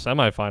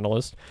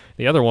semifinalist.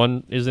 The other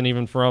one isn't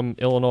even from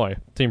Illinois,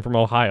 a team from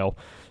Ohio.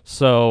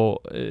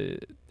 So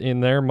in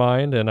their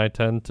mind, and I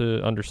tend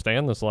to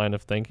understand this line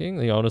of thinking,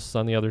 the onus is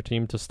on the other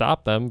team to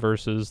stop them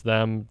versus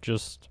them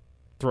just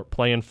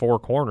playing four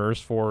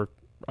corners for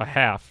a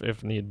half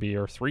if need be,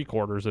 or three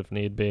quarters if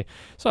need be.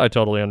 So I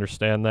totally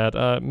understand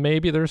that.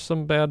 Maybe there's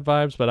some bad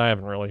vibes, but I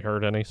haven't really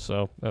heard any,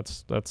 so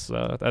that's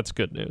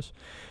good news.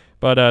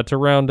 But to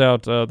round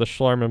out the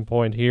Schlarman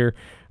point here,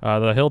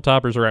 the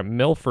Hilltoppers are at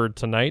Milford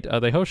tonight.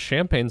 They host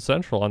Champaign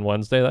Central on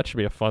Wednesday. That should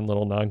be a fun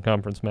little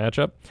non-conference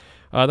matchup.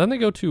 Then they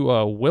go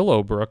to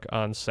Willowbrook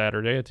on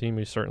Saturday, a team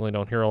we certainly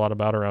don't hear a lot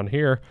about around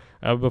here,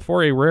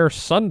 before a rare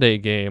Sunday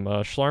game.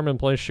 Schlarman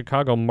plays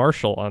Chicago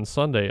Marshall on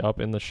Sunday up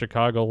in the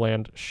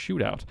Chicagoland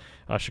Shootout.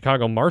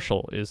 Chicago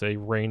Marshall is a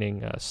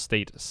reigning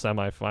state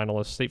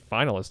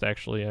finalist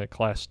actually,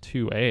 Class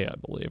 2A, I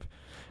believe.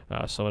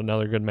 So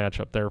another good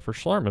matchup there for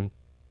Schlarman.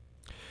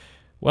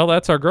 Well,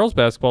 that's our girls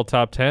basketball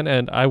top 10,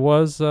 and I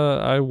was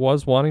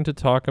wanting to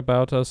talk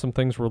about some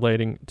things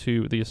relating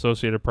to the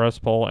Associated Press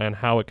poll and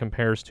how it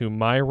compares to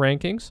my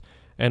rankings,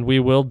 and we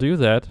will do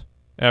that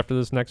after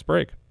this next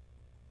break.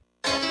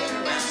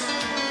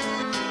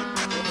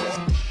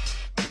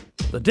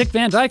 The Dick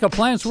Van Dyke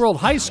Appliance World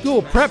High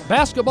School Prep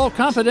Basketball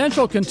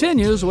Confidential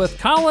continues with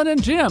Colin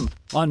and Jim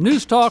on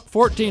News Talk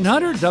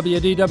 1400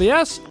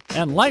 WDWS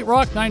and Light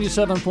Rock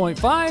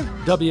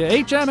 97.5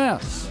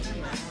 WHMS.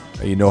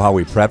 You know how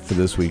we prepped for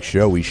this week's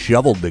show. We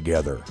shoveled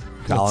together.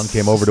 Colin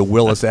came over to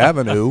Willis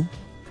Avenue,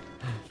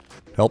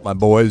 helped my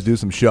boys do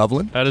some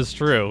shoveling. That is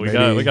true. We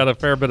got a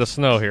fair bit of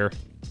snow here.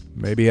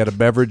 Maybe had a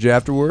beverage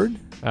afterward.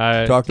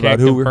 I talked can't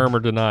about confirm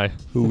or deny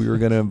who we were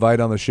going to invite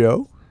on the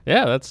show.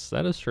 Yeah,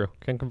 that is true.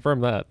 Can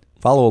confirm that.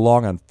 Follow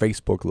along on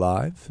Facebook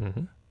Live,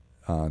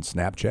 on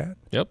Snapchat.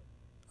 Yep.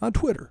 On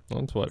Twitter.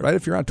 On Twitter. Right,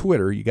 if you're on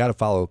Twitter, you got to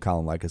follow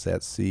Colin Likas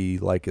at C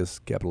Likas,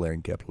 capital A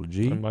and capital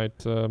G.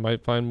 I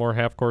might find more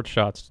half-court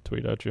shots to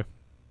tweet at you.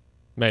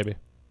 Maybe.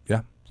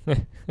 Yeah.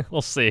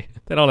 We'll see.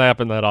 They don't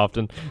happen that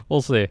often.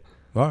 We'll see.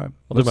 All right.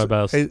 I'll do my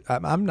best. Hey,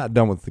 I'm not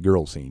done with the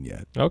girl scene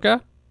yet. Okay.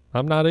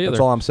 I'm not either. That's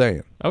all I'm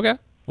saying. Okay.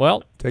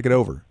 Well, take it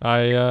over.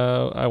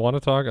 I want to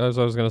talk, as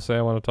I was going to say,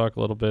 I want to talk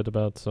a little bit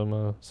about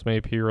some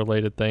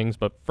AP-related things.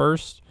 But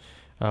first,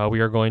 we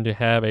are going to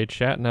have a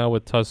chat now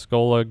with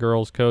Tuscola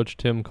girls coach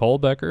Tim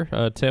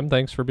Kohlbecker. Tim,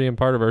 thanks for being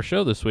part of our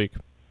show this week.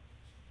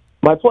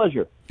 My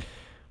pleasure.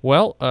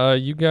 Well,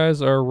 you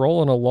guys are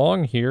rolling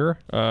along here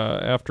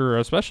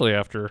especially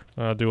after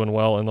doing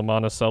well in the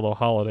Monticello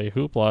Holiday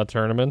Hoopla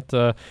tournament.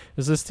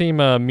 Is this team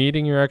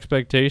meeting your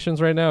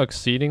expectations right now,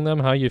 exceeding them?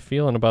 How are you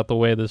feeling about the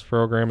way this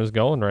program is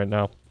going right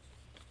now?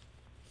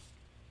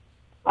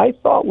 I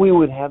thought we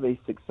would have a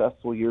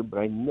successful year, but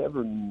I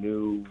never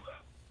knew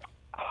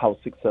how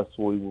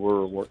successful we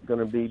were or weren't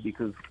going to be,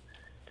 because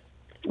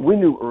we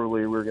knew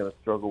earlier we were going to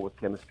struggle with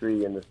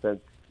chemistry in the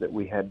sense that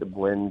we had to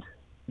blend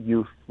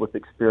youth with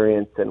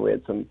experience, and we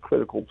had some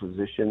critical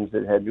positions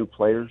that had new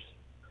players.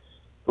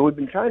 But we've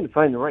been trying to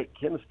find the right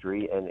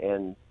chemistry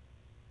and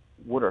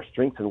what our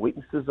strengths and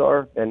weaknesses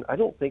are, and I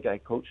don't think I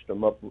coached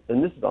them up,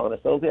 and this is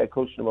honest, I don't think I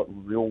coached them up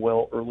real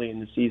well early in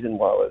the season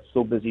while I was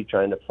so busy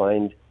trying to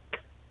find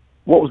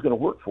what was going to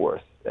work for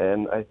us.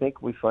 And I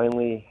think we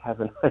finally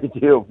have an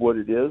idea of what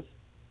it is.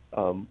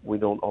 We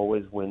don't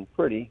always win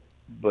pretty,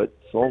 but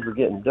as long as we're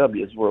getting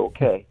W's, we're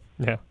okay.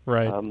 Yeah,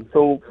 right.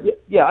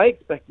 I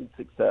expected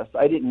success.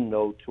 I didn't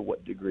know to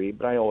what degree,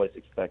 but I always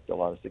expect a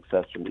lot of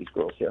success from these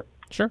girls here.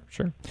 Sure.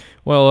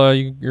 Well,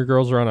 your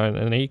girls are on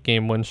an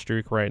 8-game win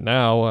streak right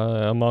now.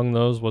 Among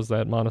those was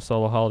that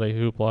Monticello Holiday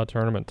Hoopla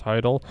tournament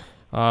title.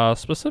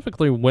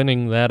 Specifically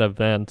winning that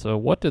event,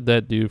 what did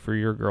that do for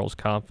your girls'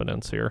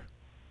 confidence here?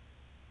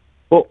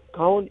 Well,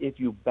 Colin, if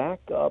you back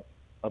up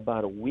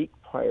about a week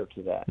prior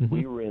to that,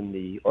 we were in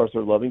the Arthur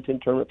Lovington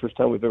tournament, first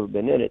time we've ever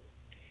been in it,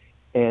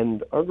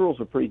 and our girls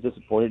were pretty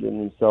disappointed in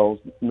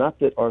themselves. Not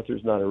that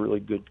Arthur's not a really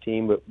good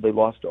team, but they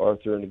lost to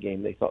Arthur in a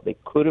game they thought they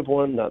could have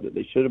won, not that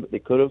they should have, but they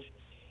could have.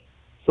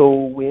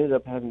 So we ended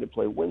up having to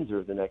play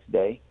Windsor the next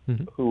day,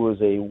 who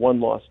was a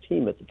one-loss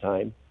team at the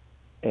time,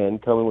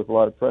 and coming with a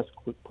lot of press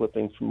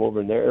clippings from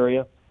over in their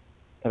area.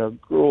 And our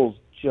girls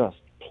just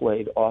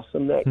played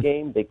awesome that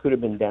game. They could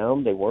have been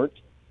down. They weren't.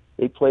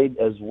 They played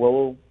as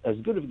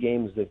good of a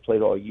game as they've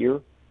played all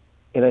year.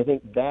 And I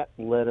think that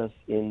led us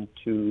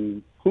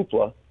into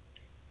Hoopla,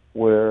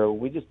 where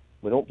we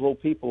don't blow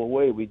people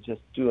away. We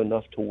just do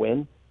enough to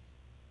win.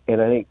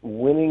 And I think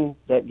winning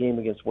that game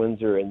against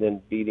Windsor and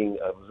then beating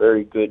a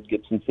very good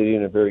Gibson City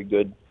and a very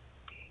good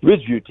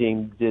Ridgeview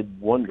team did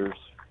wonders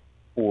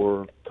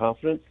for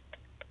confidence,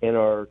 and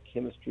our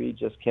chemistry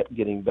just kept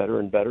getting better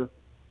and better.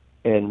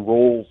 And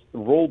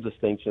role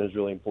distinction is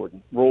really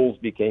important. Roles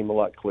became a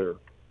lot clearer.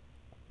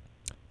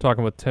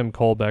 Talking with Tim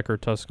Kohlbecker,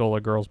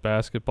 Tuscola girls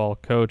basketball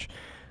coach.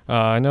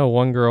 I know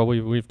one girl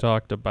we've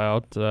talked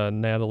about,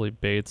 Natalie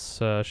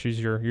Bates. She's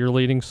your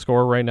leading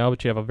scorer right now,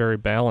 but you have a very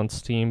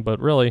balanced team.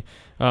 But really,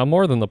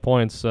 more than the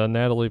points,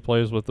 Natalie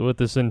plays with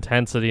this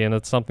intensity, and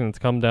it's something that's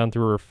come down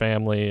through her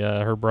family.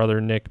 Her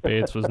brother Nick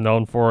Bates was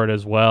known for it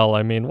as well.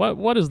 I mean,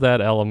 what does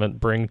that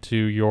element bring to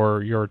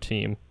your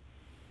team?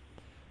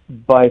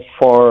 By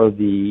far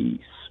the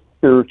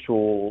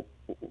spiritual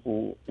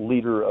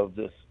leader of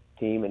this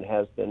team, and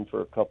has been for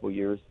a couple of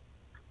years,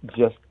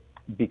 just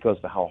because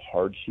of how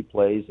hard she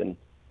plays and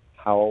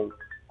how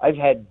I've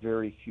had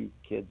very few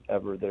kids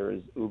ever that are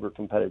as uber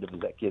competitive as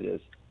that kid is.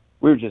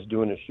 We were just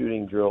doing a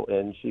shooting drill,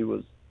 and she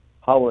was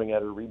hollering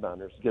at her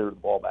rebounders to get her the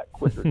ball back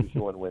quicker because she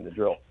wanted to win the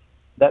drill.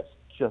 That's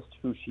just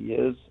who she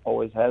is,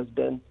 always has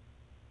been,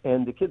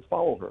 and the kids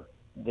follow her.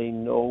 They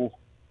know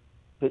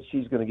that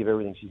she's going to give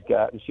everything she's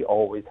got, and she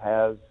always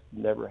has,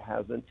 never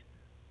hasn't,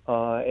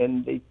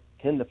 and they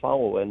tend to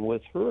follow. And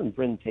with her and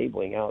Bryn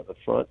Tabling out at the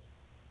front,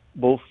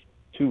 both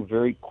two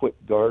very quick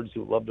guards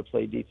who love to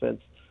play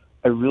defense,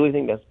 I really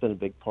think that's been a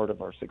big part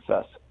of our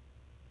success.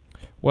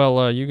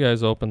 Well, you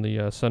guys opened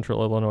the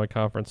Central Illinois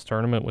Conference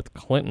Tournament with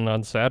Clinton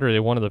on Saturday,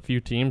 one of the few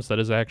teams that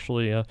has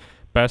actually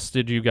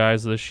bested you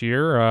guys this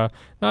year.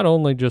 Not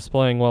only just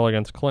playing well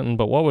against Clinton,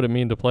 but what would it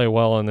mean to play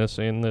well in this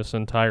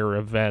entire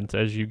event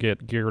as you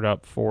get geared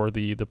up for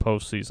the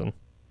postseason?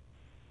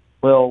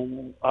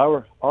 Well,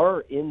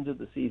 our end of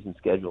the season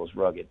schedule is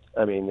rugged.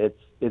 I mean,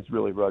 it's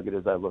really rugged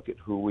as I look at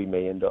who we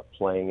may end up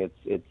playing.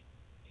 It's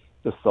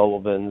the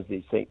Sullivans,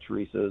 the St.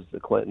 Teresa's, the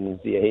Clintons,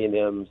 the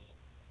A&Ms,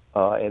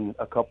 and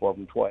a couple of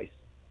them twice.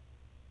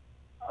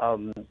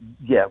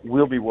 Yeah,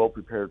 we'll be well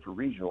prepared for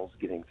regionals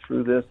getting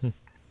through this.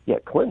 Yeah,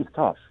 Clinton's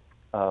tough.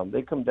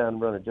 They come down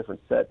and run a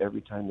different set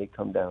every time they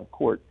come down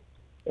court,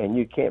 and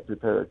you can't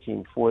prepare a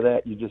team for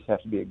that. You just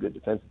have to be a good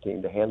defensive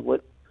team to handle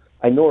it.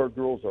 I know our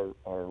girls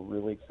are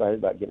really excited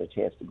about getting a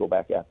chance to go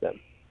back at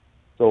them.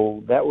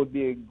 So that would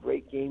be a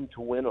great game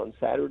to win on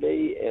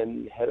Saturday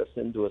and head us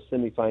into a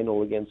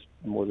semifinal against,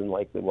 more than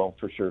likely, well,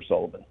 for sure,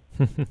 Sullivan.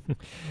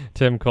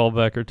 Tim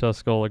Kohlbecker,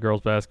 Tuscola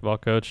girls basketball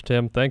coach.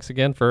 Tim, thanks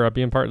again for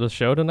being part of the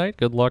show tonight.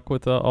 Good luck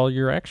with all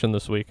your action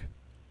this week.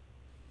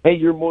 Hey,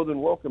 you're more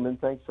than welcome, and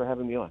thanks for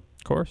having me on.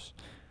 Of course.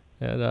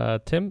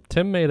 And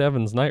Tim made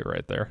Evan's night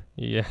right there.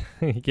 Yeah,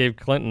 he gave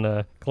Clinton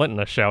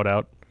a shout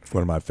out.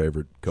 One of my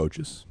favorite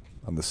coaches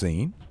on the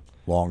scene,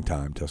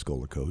 long-time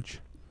Tuscola coach.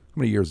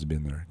 How many years has he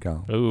been there,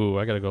 Colin? Ooh,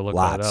 I got to go look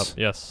that up.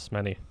 Yes,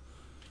 many.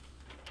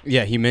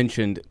 Yeah, he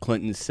mentioned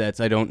Clinton's sets.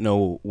 I don't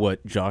know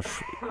what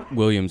Josh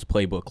Williams'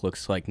 playbook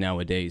looks like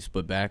nowadays,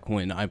 but back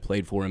when I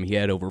played for him, he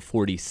had over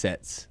 40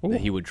 sets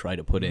that he would try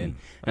to put in.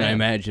 And I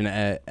imagine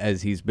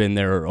as he's been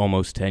there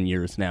almost 10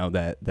 years now,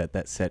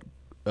 that set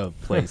of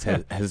plays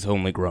has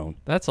only grown.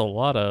 That's a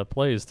lot of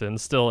plays to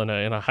instill in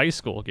a high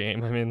school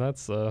game. I mean,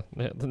 that's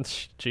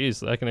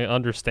geez, I can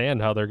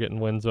understand how they're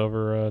getting wins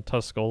over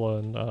Tuscola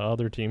and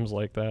other teams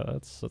like that.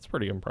 That's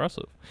pretty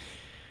impressive.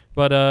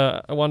 But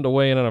I wanted to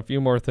weigh in on a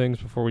few more things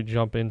before we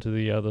jump into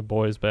the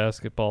boys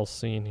basketball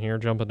scene here.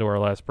 Jump into our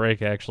last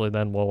break, actually.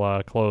 Then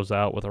we'll close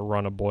out with a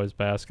run of boys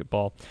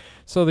basketball.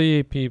 So the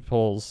AP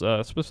polls.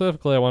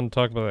 Specifically, I want to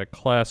talk about that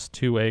Class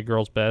 2A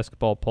girls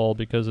basketball poll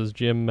because, as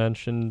Jim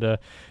mentioned,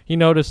 he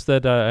noticed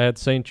that I had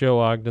St. Joe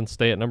Ogden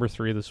stay at number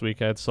 3 this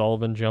week. I had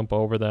Sullivan jump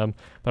over them.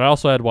 But I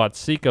also had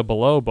Watseka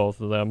below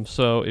both of them.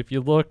 So if you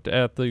looked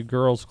at the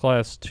girls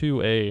Class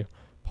 2A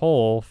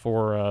poll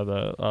for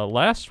the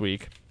last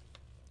week,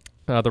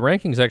 the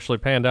rankings actually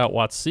panned out.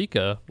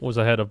 Watseka was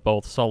ahead of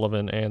both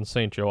Sullivan and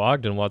St. Joe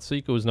Ogden.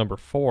 Watseka was number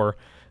 4.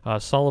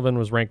 Sullivan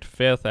was ranked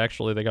 5th.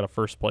 Actually, they got a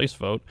first-place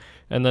vote.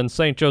 And then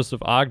St.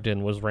 Joseph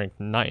Ogden was ranked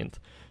 9th.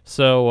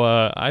 So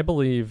I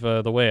believe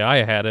the way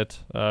I had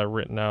it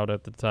written out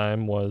at the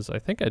time was I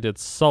think I did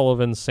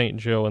Sullivan, St.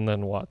 Joe, and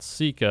then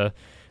Watseka.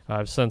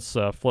 I've since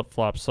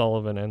flip-flopped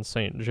Sullivan and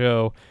St.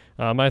 Joe.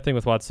 My thing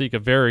with Watseka,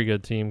 very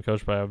good team,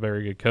 coached by a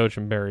very good coach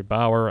in Barry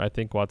Bauer. I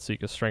think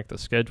Watseka's strength of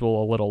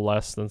schedule a little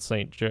less than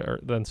St.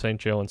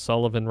 Joe and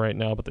Sullivan right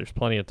now, but there's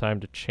plenty of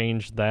time to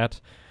change that.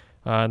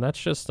 And that's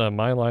just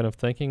my line of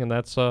thinking, and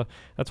that's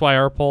why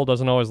our poll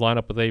doesn't always line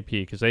up with AP,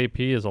 because AP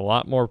is a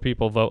lot more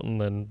people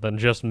voting than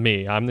just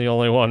me. I'm the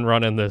only one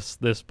running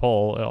this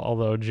poll,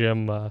 although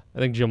I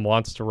think Jim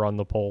wants to run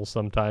the poll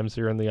sometimes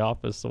here in the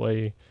office, the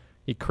way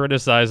he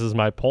criticizes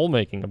my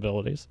poll-making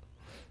abilities.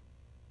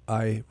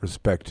 I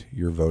respect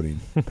your voting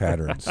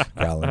patterns,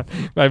 Colin.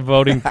 My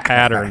voting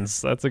patterns.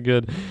 That's a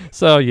good.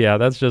 So yeah,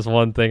 that's just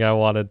one thing I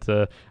wanted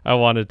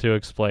to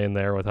explain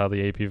there with how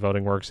the AP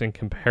voting works in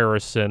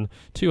comparison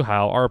to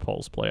how our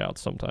polls play out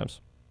sometimes.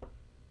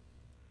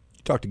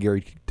 You talked to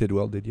Gary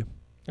Tidwell, did you?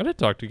 I did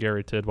talk to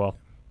Gary Tidwell.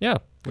 Yeah.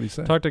 What do you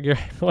say? Talk to Gary.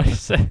 What do you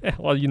say?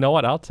 Well, you know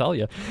what? I'll tell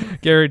you.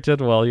 Gary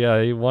Tidwell,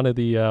 one of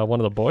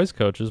the boys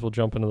coaches. We'll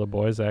jump into the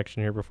boys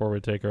action here before we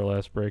take our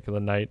last break of the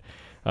night.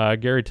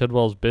 Gary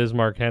Tidwell's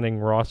Bismarck Henning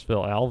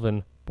Rossville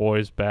Alvin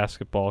boys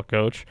basketball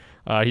coach.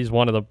 He's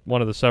one of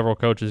the several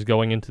coaches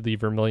going into the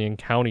Vermilion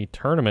County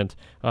tournament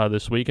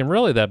this week, and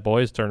really that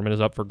boys tournament is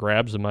up for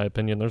grabs in my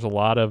opinion. There's a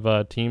lot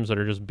of teams that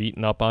are just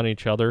beating up on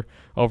each other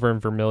over in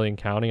Vermilion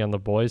County on the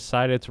boys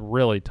side. It's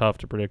really tough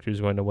to predict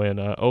who's going to win.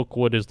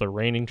 Oakwood is the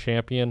reigning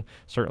champion,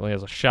 certainly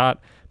has a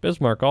shot.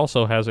 Bismarck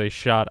also has a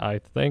shot, I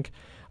think.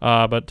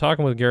 But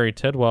talking with Gary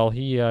Tidwell,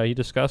 he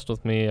discussed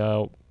with me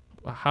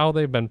how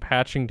they've been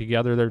patching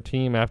together their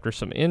team after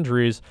some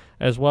injuries,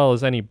 as well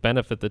as any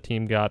benefit the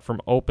team got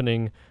from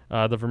opening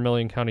the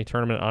Vermilion County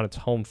tournament on its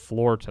home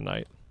floor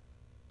tonight.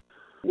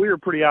 We were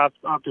pretty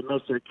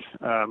optimistic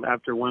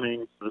after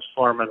winning the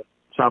Farman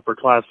Chopper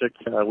Classic.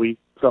 We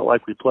felt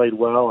like we played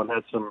well and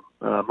had some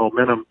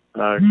momentum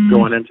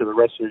going into the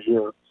rest of the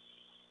year.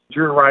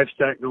 Drew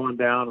Reifstack going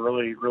down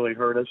really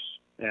hurt us,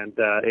 and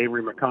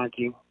Avery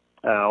McConkey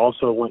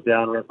also went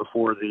down right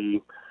before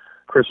the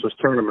Christmas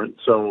tournament.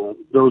 So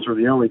those are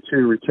the only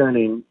two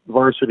returning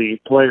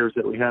varsity players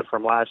that we had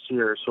from last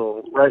year.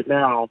 So right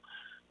now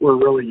we're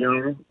really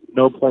young.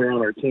 No player on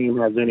our team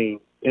has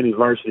any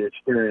varsity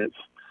experience.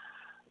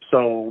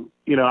 So,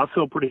 I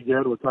feel pretty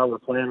good with how we're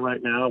playing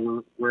right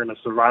now. We're in a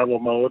survival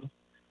mode,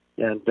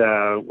 and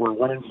we're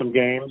winning some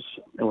games,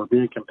 and we're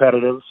being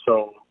competitive.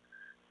 So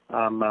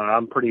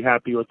I'm pretty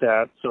happy with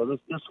that. So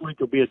this week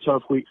will be a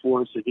tough week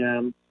for us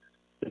again.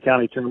 The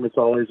county tournament's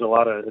always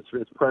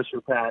it's pressure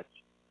packed.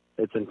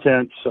 It's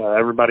intense.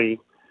 Everybody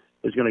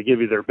is going to give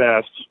you their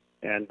best,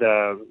 and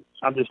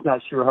I'm just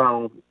not sure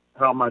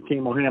how my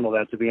team will handle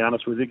that, to be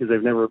honest with you, because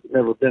they've never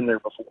been there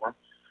before.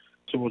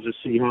 So we'll just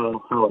see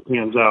how it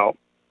pans out.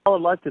 I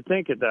would like to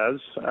think it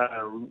does.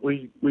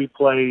 We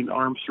played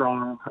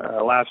Armstrong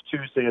last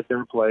Tuesday at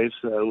their place.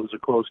 It was a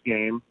close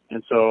game,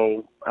 and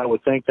so I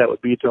would think that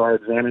would be to our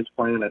advantage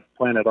playing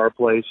at our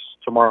place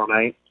tomorrow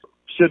night.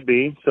 Should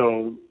be.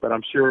 So, but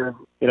I'm sure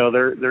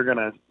they're going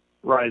to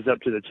rise up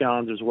to the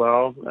challenge as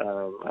well.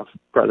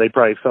 They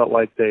probably felt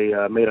like they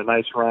made a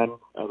nice run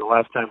the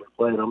last time we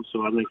played them,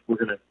 so I think we're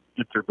going to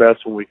get their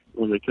best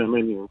when they come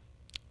in here.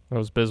 That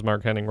was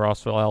Bismarck Henning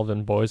Rossville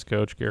Alvin boys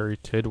coach Gary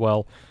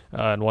Tidwell.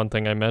 And one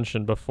thing I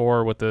mentioned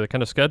before with the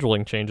kind of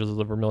scheduling changes of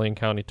the Vermilion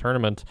County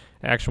tournament,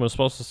 action was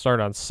supposed to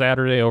start on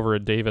Saturday over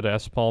at David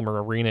S.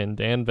 Palmer Arena in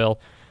Danville.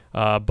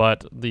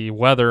 But the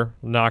weather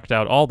knocked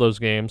out all those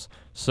games,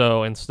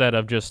 so instead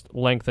of just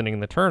lengthening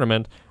the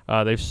tournament,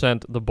 they've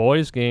sent the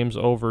boys' games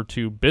over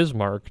to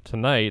Bismarck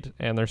tonight,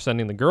 and they're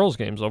sending the girls'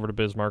 games over to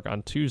Bismarck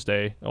on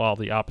Tuesday while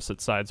the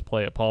opposite sides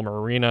play at Palmer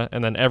Arena,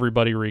 and then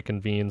everybody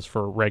reconvenes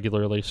for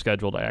regularly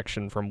scheduled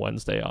action from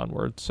Wednesday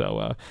onward.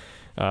 So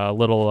a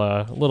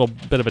little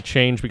bit of a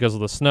change because of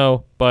the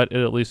snow, but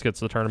it at least gets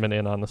the tournament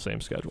in on the same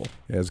schedule.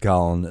 As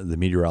Colin, the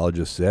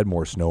meteorologist, said,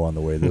 more snow on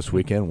the way this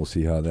weekend. We'll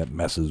see how that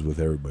messes with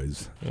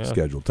everybody's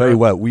schedule. Tell you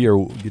what,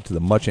 we'll get to the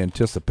much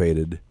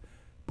anticipated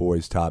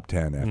boys top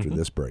 10 after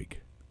this break.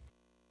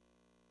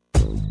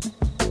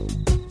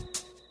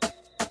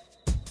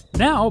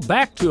 Now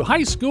back to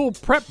High School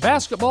Prep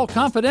Basketball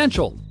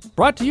Confidential,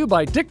 brought to you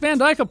by Dick Van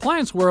Dyke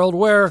Appliance World,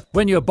 where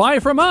when you buy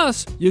from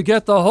us, you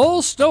get the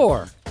whole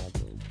store.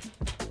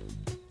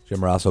 Jim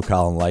Rossow,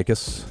 Colin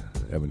Likas,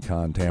 Evan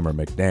Kahn, Tamara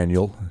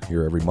McDaniel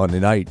here every Monday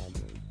night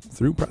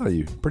through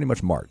probably pretty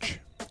much March.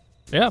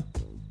 Yeah,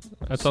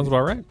 that sounds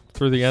about right.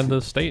 Through the end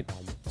of the state.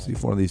 See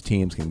if one of these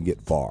teams can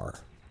get far.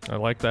 I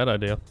like that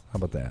idea. How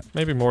about that?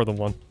 Maybe more than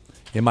one.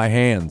 In my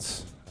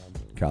hands,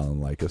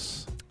 Colin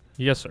Likas.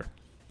 Yes, sir.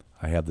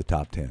 I have the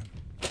top 10.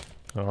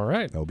 All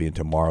right. That'll be in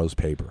tomorrow's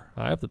paper.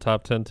 I have the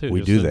top 10 too. We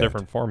just do in that. a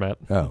different format.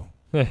 Oh.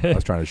 I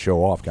was trying to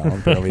show off,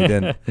 Colin. Apparently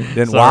didn't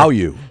wow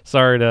you.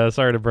 Sorry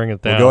to bring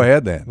it down. Well, go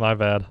ahead then. My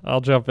bad.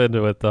 I'll jump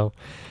into it though.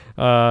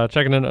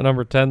 Checking in at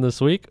number 10 this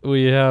week,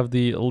 we have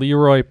the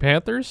Leroy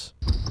Panthers.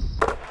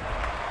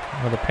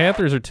 The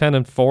Panthers are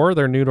 10-4.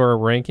 They're new to our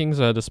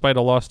rankings. Despite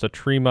a loss to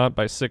Tremont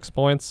by 6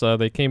 points,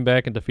 they came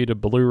back and defeated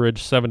Blue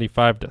Ridge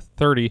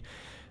 75-30.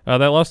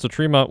 That loss to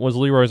Tremont was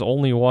Leroy's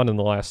only one in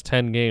the last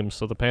 10 games,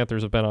 so the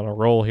Panthers have been on a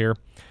roll here.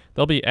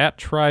 They'll be at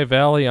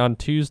Tri-Valley on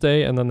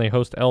Tuesday, and then they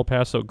host El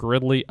Paso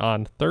Gridley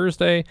on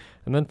Thursday,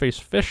 and then face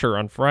Fisher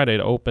on Friday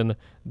to open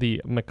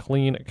the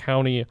McLean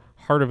County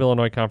Heart of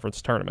Illinois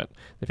Conference Tournament.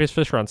 They face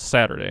Fisher on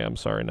Saturday. I'm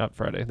sorry, not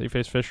Friday. They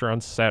face Fisher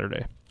on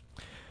Saturday.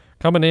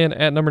 Coming in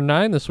at number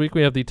 9 this week,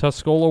 we have the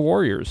Tuscola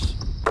Warriors.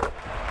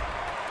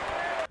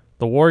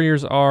 The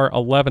Warriors are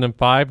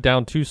 11-5,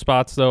 down 2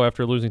 spots, though,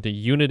 after losing to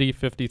Unity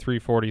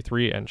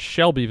 53-43 and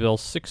Shelbyville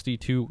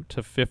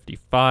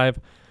 62-55.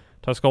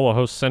 Tuscola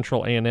hosts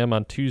Central A&M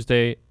on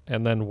Tuesday,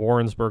 and then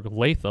Warrensburg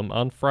Latham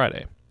on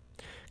Friday.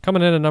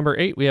 Coming in at number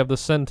 8, we have the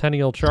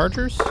Centennial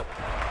Chargers.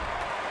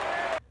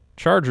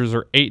 Chargers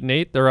are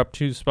 8-8. They're up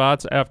 2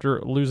 spots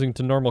after losing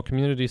to Normal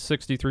Community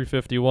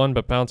 63-51,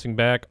 but bouncing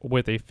back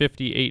with a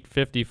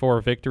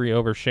 58-54 victory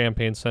over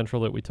Champaign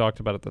Central that we talked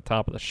about at the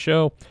top of the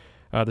show.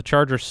 The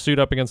Chargers suit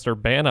up against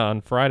Urbana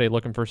on Friday,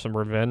 looking for some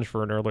revenge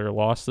for an earlier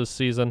loss this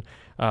season,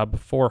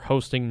 before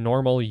hosting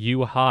Normal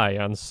U High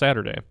on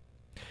Saturday.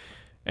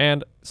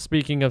 And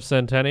speaking of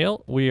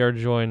Centennial, we are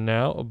joined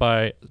now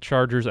by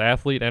Chargers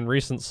athlete and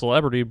recent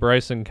celebrity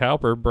Bryson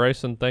Cowper.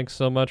 Bryson, thanks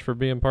so much for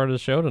being part of the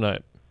show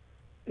tonight.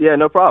 Yeah,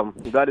 no problem.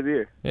 I'm glad to be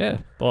here. Yeah,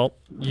 well,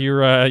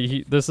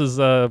 this is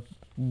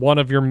one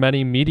of your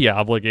many media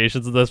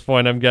obligations at this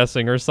point, I'm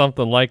guessing, or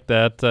something like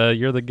that.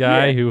 You're the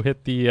guy who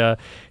hit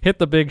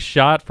the big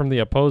shot from the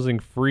opposing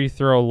free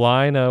throw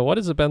line. What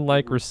has it been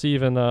like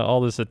receiving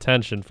all this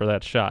attention for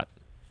that shot?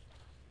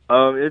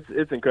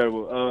 It's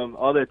incredible.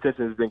 All the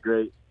attention has been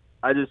great.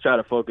 I just try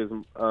to focus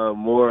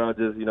more on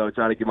just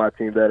trying to get my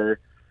team better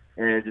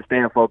and just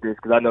staying focused,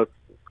 because I know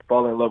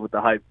falling in love with the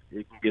hype,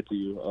 it can get to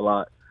you a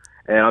lot.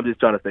 And I'm just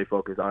trying to stay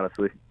focused,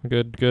 honestly.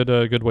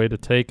 Good way to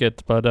take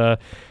it. But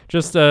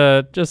just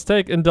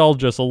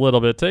indulge us a little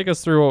bit. Take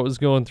us through what was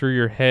going through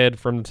your head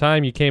from the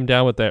time you came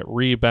down with that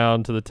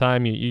rebound to the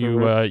time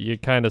you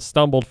kind of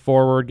stumbled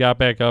forward, got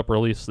back up,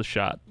 released the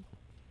shot.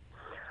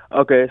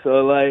 Okay,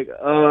 so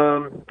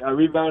I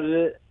rebounded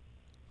it.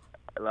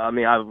 I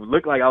mean, I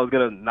looked like I was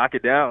gonna knock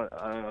it down.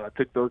 I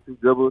took those 2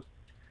 dribbles.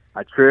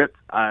 I tripped.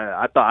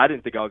 I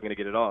didn't think I was gonna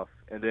get it off,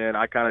 and then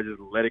I kind of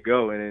just let it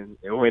go, and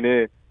it went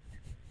in.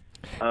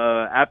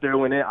 After it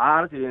went in, I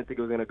honestly didn't think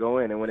it was gonna go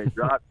in, and when it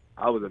dropped,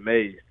 I was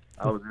amazed.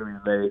 I was really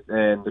amazed,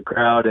 and the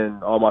crowd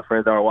and all my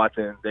friends that were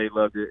watching, they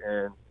loved it,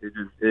 and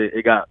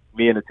it got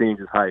me and the team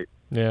just hyped.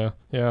 Yeah,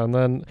 and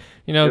then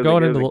it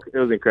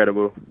was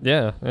incredible.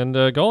 Yeah, and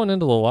going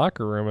into the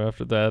locker room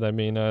after that, I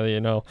mean,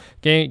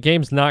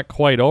 game's not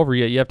quite over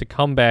yet. You have to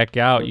come back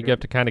out. You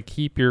have to kind of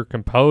keep your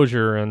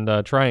composure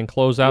and try and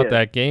close out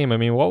that game. I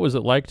mean, what was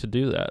it like to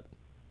do that?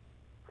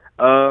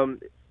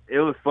 It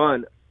was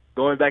fun.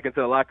 Going back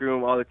into the locker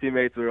room, all the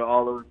teammates were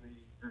all over me,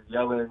 just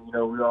yelling. We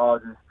were all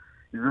just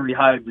really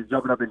hyped, just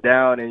jumping up and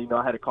down. And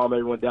I had to calm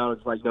everyone down.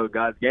 It's like,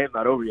 guys, the game's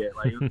not over yet.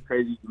 Like, it was a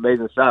crazy,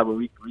 amazing shot, but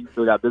we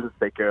still got business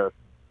to take care of.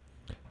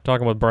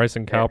 Talking with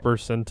Bryson Cowper,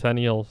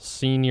 Centennial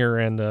senior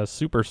and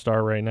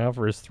superstar right now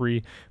for his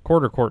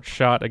 3-quarter court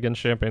shot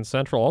against Champaign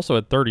Central. Also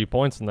had 30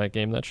 points in that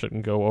game. That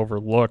shouldn't go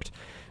overlooked.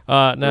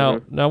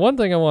 Now one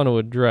thing I want to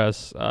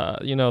address,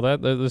 that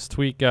this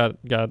tweet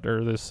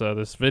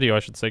this video, I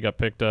should say, got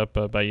picked up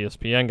by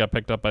ESPN, got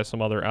picked up by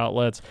some other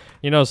outlets.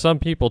 Some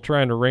people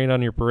trying to rain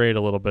on your parade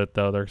a little bit,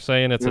 though. They're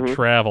saying it's a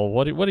travel.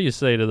 What do you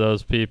say to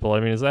those people?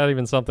 I mean, is that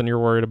even something you're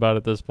worried about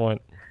at this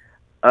point?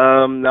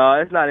 No,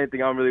 it's not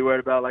anything I'm really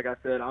worried about. Like I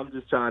said, I'm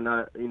just trying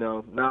not,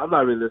 I'm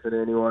not really listening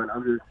to anyone.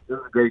 It was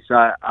a great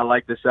shot. I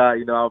like the shot.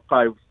 I'll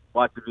probably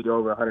watch the video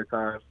over 100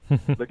 times,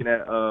 looking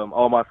at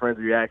all my friends'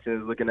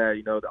 reactions, looking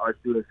at, the art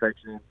student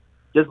section,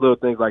 just little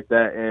things like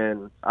that.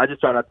 And I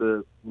just try not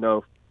to,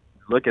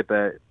 look at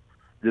that.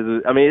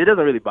 It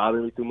doesn't really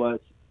bother me too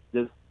much.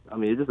 It's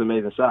just an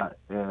amazing shot,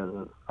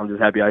 and I'm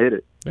just happy I hit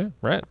it. Yeah,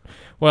 right.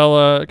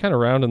 Well, kind of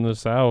rounding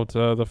this out,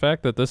 the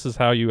fact that this is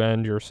how you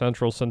end your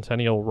Central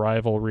Centennial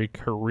rivalry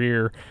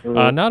career,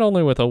 not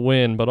only with a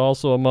win, but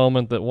also a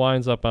moment that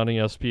winds up on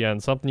ESPN,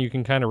 something you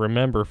can kind of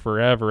remember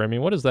forever. I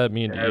mean, what does that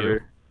mean to you?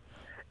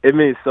 It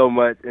means so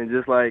much, and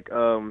just like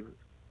one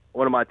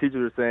of my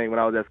teachers was saying when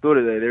I was at school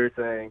today, they were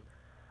saying,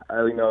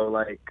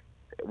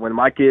 when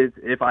my kids,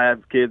 if I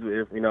have kids,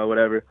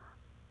 whatever,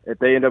 if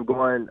they end up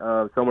going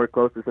somewhere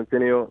close to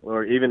Centennial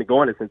or even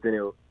going to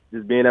Centennial,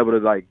 just being able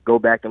to go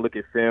back and look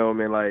at film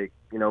and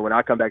when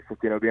I come back to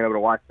Centennial, being able to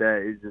watch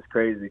that is just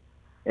crazy.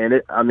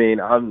 And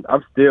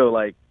I'm still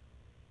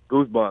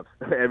goosebumps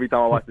every time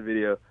I watch the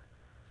video.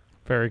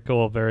 Very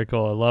cool, very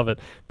cool. I love it.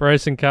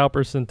 Bryson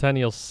Cowper,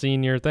 Centennial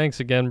senior. Thanks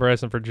again,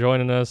 Bryson, for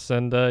joining us.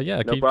 And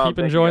keep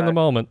enjoying the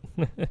moment.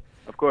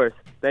 Of course.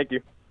 Thank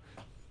you.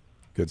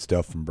 Good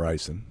stuff from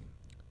Bryson.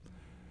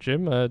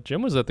 Jim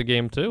was at the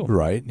game too.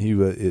 Right.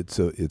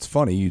 It's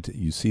funny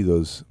you see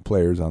those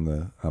players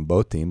on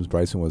both teams.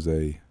 Bryson was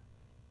a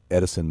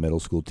Edison Middle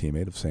School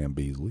teammate of Sam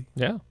Beasley.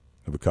 Yeah.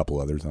 Of a couple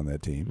others on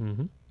that team.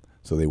 Mm-hmm.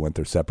 So they went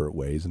their separate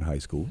ways in high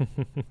school,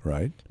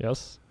 right?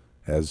 Yes.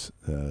 As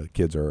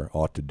kids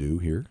ought to do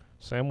here.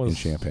 In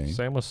Champaign.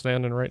 Sam was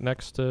standing right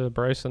next to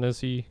Bryson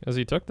as he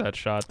took that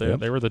shot.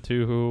 They were the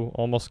two who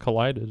almost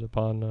collided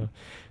upon.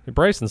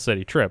 Bryson said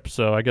he tripped,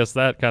 so I guess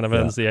that kind of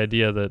ends the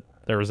idea that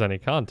there was any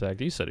contact.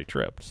 He said he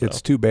tripped. So.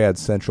 It's too bad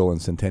Central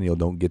and Centennial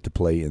don't get to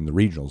play in the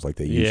regionals like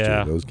they used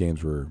to. Those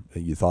games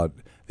you thought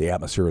the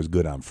atmosphere was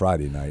good on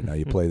Friday night. Now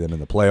you play them in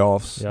the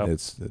playoffs. Yep.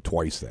 It's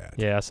twice that.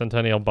 Yeah,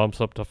 Centennial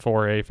bumps up to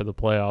 4A for the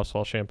playoffs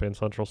while Champaign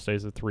Central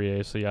stays at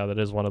 3A. So, that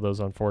is one of those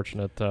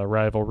unfortunate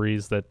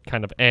rivalries that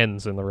kind of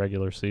ends in the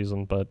regular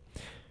season. But,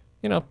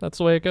 that's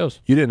the way it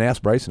goes. You didn't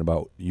ask Bryson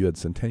about you had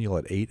Centennial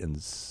at 8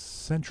 and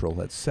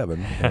Central at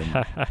 7.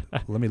 And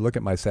let me look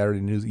at my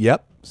Saturday news.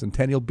 Yep,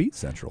 Centennial beat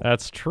Central.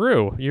 That's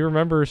true. You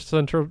remember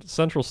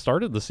Central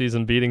started the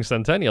season beating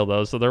Centennial,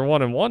 though, so they're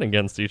 1-1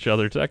 against each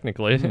other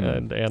technically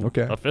and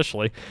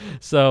officially.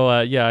 So,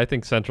 I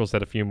think Central's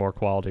had a few more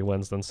quality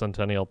wins than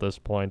Centennial at this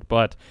point.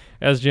 But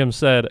as Jim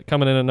said,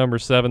 coming in at number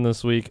 7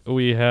 this week,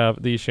 we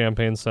have the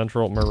Champaign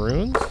Central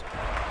Maroons.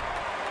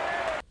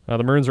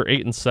 The Maroons are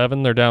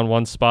 8-7. They're down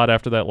one spot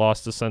after that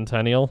loss to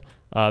Centennial.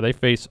 They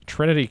face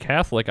Trinity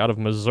Catholic out of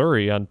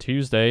Missouri on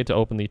Tuesday to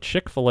open the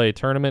Chick-fil-A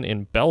tournament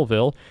in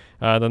Belleville.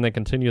 Then they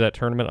continue that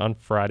tournament on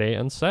Friday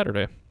and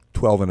Saturday.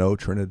 12-0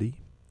 Trinity.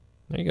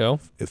 There you go.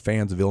 If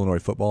fans of Illinois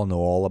football know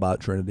all about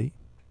Trinity.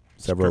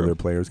 Several of their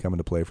players coming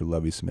to play for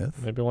Lovie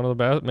Smith. Maybe one of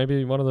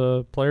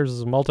the players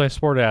is a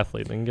multi-sport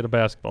athlete. They can get a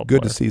basketball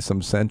Good player. to see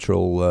some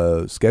central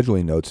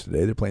scheduling notes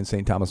today. They're playing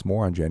St. Thomas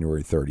More on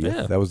January 30th.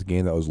 Yeah. That was the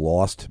game that was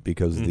lost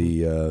because of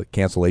the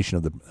cancellation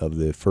of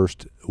the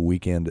first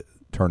weekend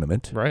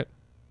tournament. Right.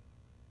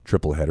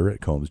 Triple header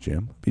at Combs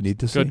Gym. Be neat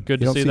to see.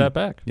 Good to see that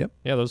back. Yep.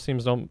 Yeah, those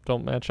teams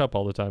don't match up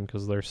all the time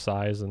because of their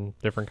size and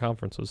different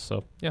conferences.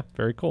 So yeah,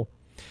 very cool.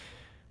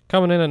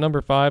 Coming in at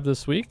number 5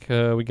 this week,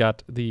 we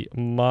got the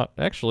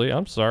actually,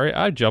 I'm sorry,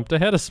 I jumped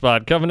ahead a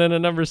spot. Coming in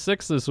at number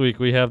 6 this week,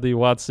 we have the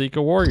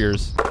Watseka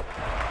Warriors.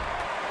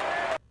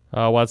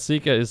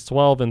 Watseka is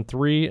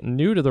 12-3,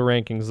 new to the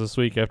rankings this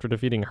week after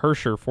defeating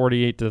Herscher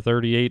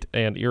 48-38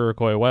 and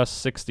Iroquois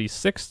West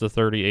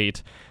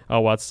 66-38.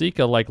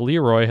 Watseka, like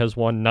Leroy, has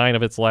won 9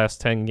 of its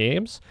last 10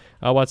 games.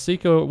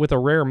 Watseka with a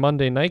rare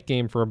Monday night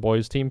game for a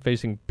boys team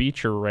facing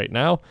Beecher right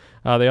now.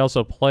 They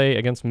also play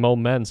against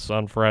Momence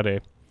on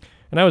Friday.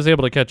 And I was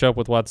able to catch up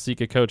with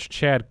Watseka coach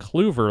Chad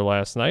Kluver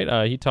last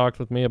night. He talked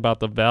with me about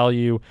the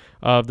value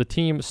of the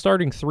team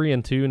starting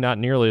 3-2, not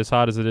nearly as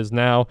hot as it is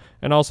now,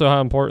 and also how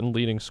important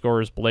leading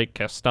scorers Blake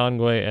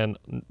Castangue and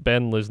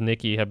Ben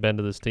Liznicki have been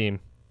to this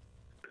team.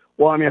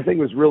 Well, I mean, I think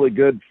it was really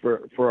good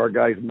for our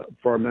guys,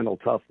 for our mental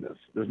toughness.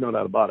 There's no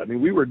doubt about it. I mean,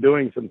 we were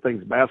doing some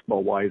things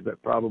basketball-wise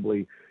that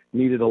probably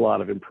needed a lot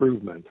of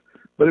improvement,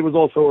 but it was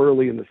also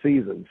early in the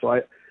season.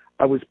 So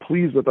I was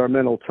pleased with our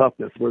mental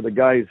toughness where the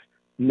guys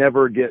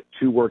never get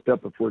too worked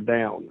up if we're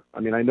down.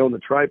 I mean, I know in the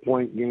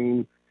Tri-Point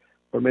game,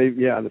 or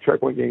maybe, in the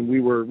Tri-Point game, we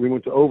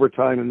went to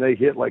overtime and they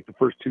hit like the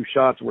first 2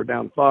 shots and we're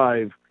down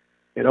 5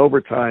 in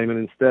overtime. And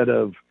instead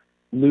of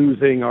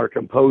losing our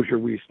composure,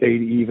 we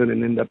stayed even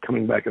and ended up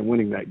coming back and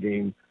winning that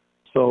game.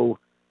 So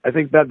I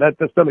think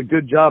that's done a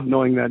good job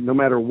knowing that no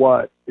matter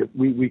what, if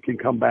we can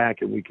come back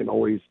and we can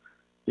always,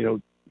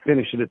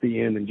 finish it at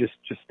the end and just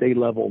stay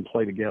level and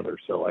play together.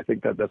 So I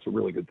think that's a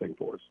really good thing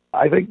for us.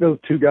 I think those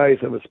 2 guys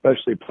have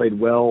especially played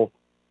well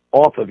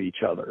off of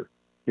each other.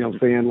 You know what I'm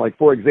saying? Like,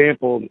 for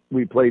example,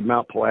 we played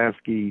Mount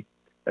Pulaski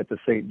at the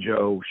St.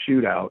 Joe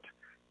shootout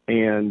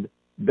and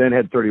Ben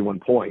had 31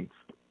 points.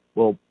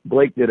 Well,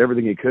 Blake did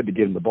everything he could to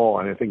get him the ball,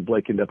 and I think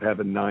Blake ended up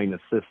having 9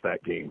 assists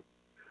that game.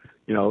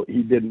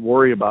 He didn't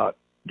worry about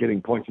getting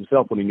points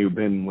himself when he knew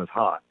Ben was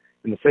hot.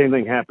 And the same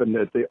thing happened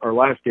at our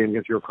last game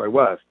against Iroquois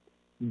West.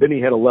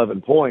 Benny had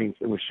 11 points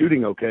and was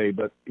shooting okay,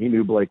 but he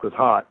knew Blake was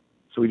hot.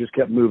 So he just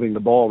kept moving the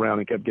ball around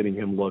and kept getting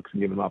him looks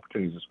and giving him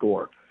opportunities to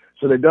score.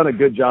 So they've done a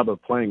good job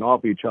of playing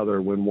off each other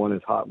when one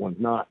is hot, one's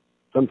not.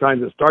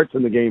 Sometimes it starts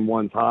in the game,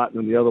 one's hot, and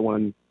then the other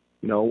one,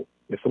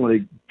 if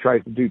somebody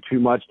tries to do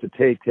too much to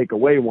take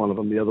away one of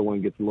them, the other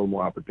one gets a little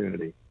more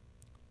opportunity.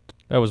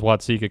 That was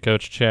Watseka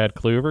coach Chad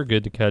Kluver.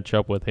 Good to catch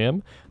up with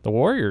him. The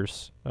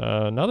Warriors,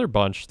 another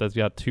bunch that's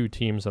got 2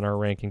 teams in our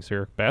rankings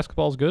here.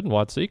 Basketball's good in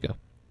Watseka.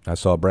 I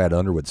saw Brad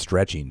Underwood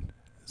stretching,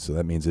 so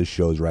that means this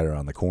show's right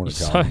around the corner.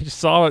 You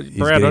saw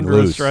Brad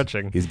Underwood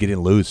stretching. He's getting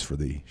loose for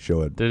the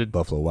show at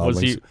Buffalo Wild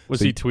Wings.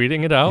 Was he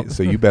tweeting it out?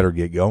 So you better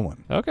get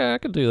going. Okay, I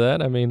could do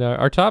that. I mean,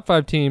 our top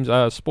 5 teams,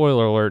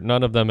 spoiler alert,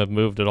 none of them have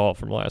moved at all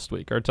from last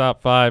week. Our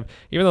top 5,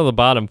 even though the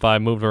bottom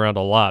 5 moved around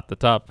a lot, the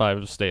top 5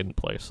 have stayed in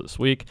place this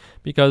week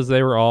because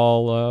they were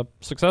all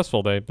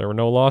successful. There were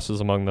no losses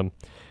among them.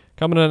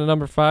 Coming in at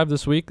number 5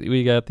 this week,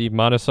 we got the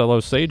Monticello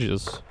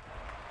Sages.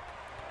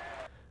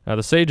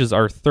 The Sages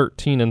are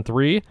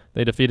 13-3.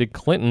 They defeated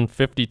Clinton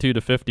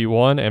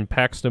 52-51 and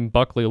Paxton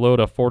Buckley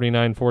Loda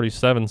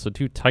 49-47. So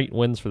 2 tight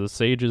wins for the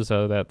Sages.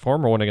 That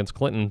former one against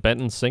Clinton,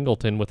 Benton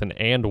Singleton with an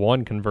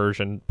and-1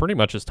 conversion. Pretty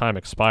much his time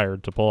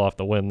expired to pull off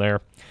the win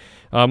there.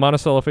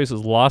 Monticello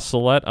faces La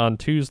Salette on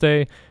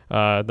Tuesday,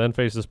 then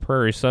faces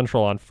Prairie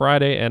Central on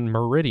Friday and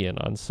Meridian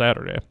on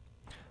Saturday.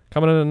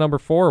 Coming in at number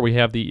 4, we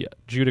have the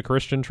Judah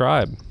Christian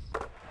Tribe.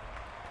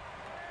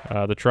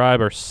 The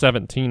Tribe are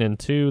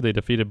 17-2. They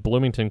defeated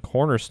Bloomington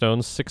Cornerstone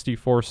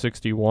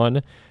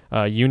 64-61,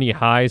 Uni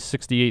High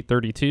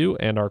 68-32,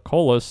 and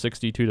Arcola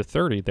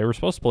 62-30. They were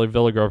supposed to play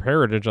Villa Grove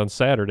Heritage on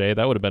Saturday.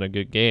 That would have been a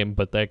good game,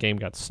 but that game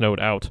got snowed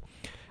out.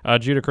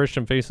 Judah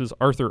Christian faces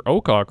Arthur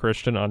Okaw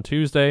Christian on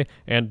Tuesday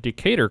and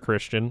Decatur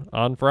Christian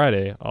on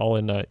Friday, all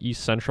in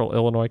East Central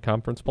Illinois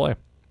Conference play.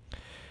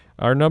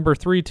 Our number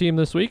 3 team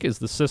this week is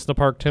the Cissna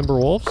Park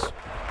Timberwolves.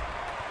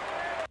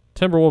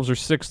 Timberwolves are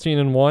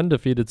 16-1,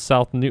 defeated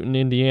South Newton,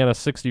 Indiana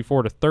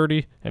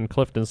 64-30, and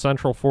Clifton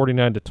Central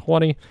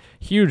 49-20.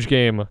 Huge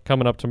game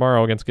coming up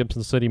tomorrow against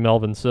Gibson City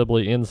Melvin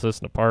Sibley in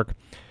Cissna Park.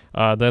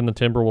 Then the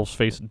Timberwolves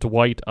face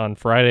Dwight on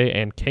Friday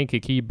and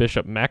Kankakee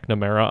Bishop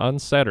McNamara on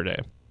Saturday.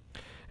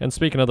 And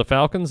speaking of the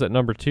Falcons, at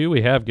number 2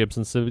 we have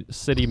Gibson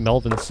City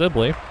Melvin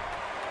Sibley.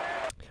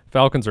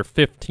 Falcons are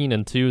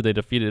 15-2. They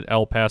defeated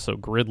El Paso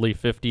Gridley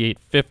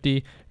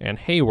 58-50 and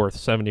Hayworth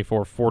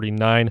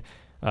 74-49.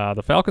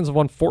 The Falcons have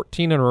won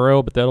 14 in a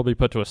row, but that'll be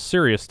put to a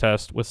serious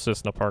test with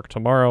Cissna Park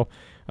tomorrow.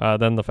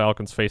 Then the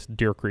Falcons face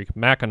Deer Creek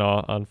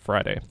Mackinac on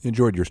Friday.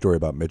 Enjoyed your story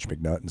about Mitch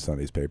McNutt in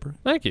Sunday's paper.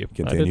 Thank you.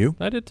 Continue.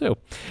 I did too.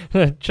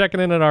 Checking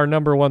in at our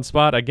number 1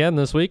 spot again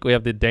this week, we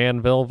have the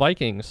Danville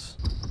Vikings.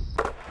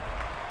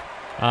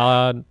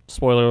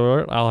 Spoiler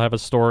alert, I'll have a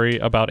story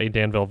about a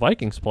Danville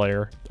Vikings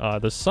player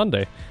this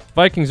Sunday.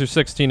 Vikings are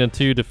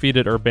 16-2,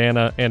 defeated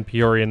Urbana and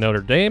Peoria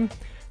Notre Dame.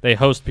 They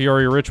host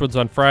Peoria Richwoods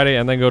on Friday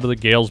and then go to the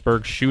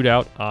Galesburg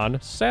Shootout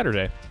on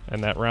Saturday.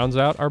 And that rounds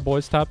out our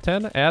boys' top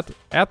 10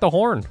 at the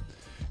Horn.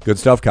 Good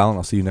stuff, Colin.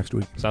 I'll see you next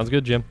week. Sounds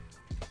good, Jim.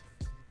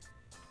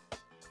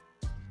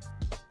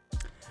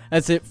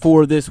 That's it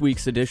for this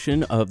week's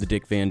edition of the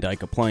Dick Van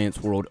Dyke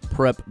Appliance World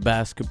Prep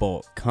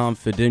Basketball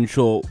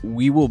Confidential.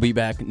 We will be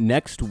back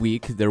next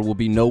week. There will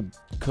be no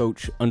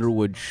Coach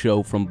Underwood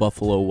show from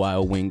Buffalo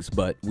Wild Wings,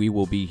 but we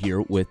will be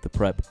here with the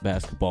Prep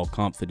Basketball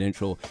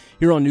Confidential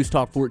here on News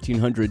Talk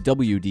 1400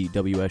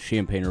 WDWS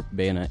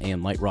Champaign-Urbana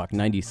and Light Rock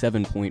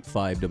 97.5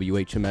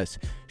 WHMS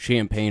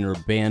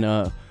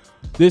Champaign-Urbana.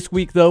 This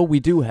week, though, we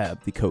do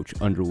have the Coach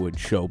Underwood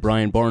show.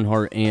 Brian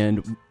Barnhart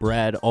and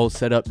Brad all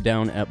set up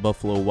down at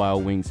Buffalo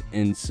Wild Wings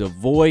in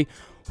Savoy.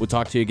 We'll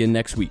talk to you again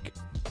next week.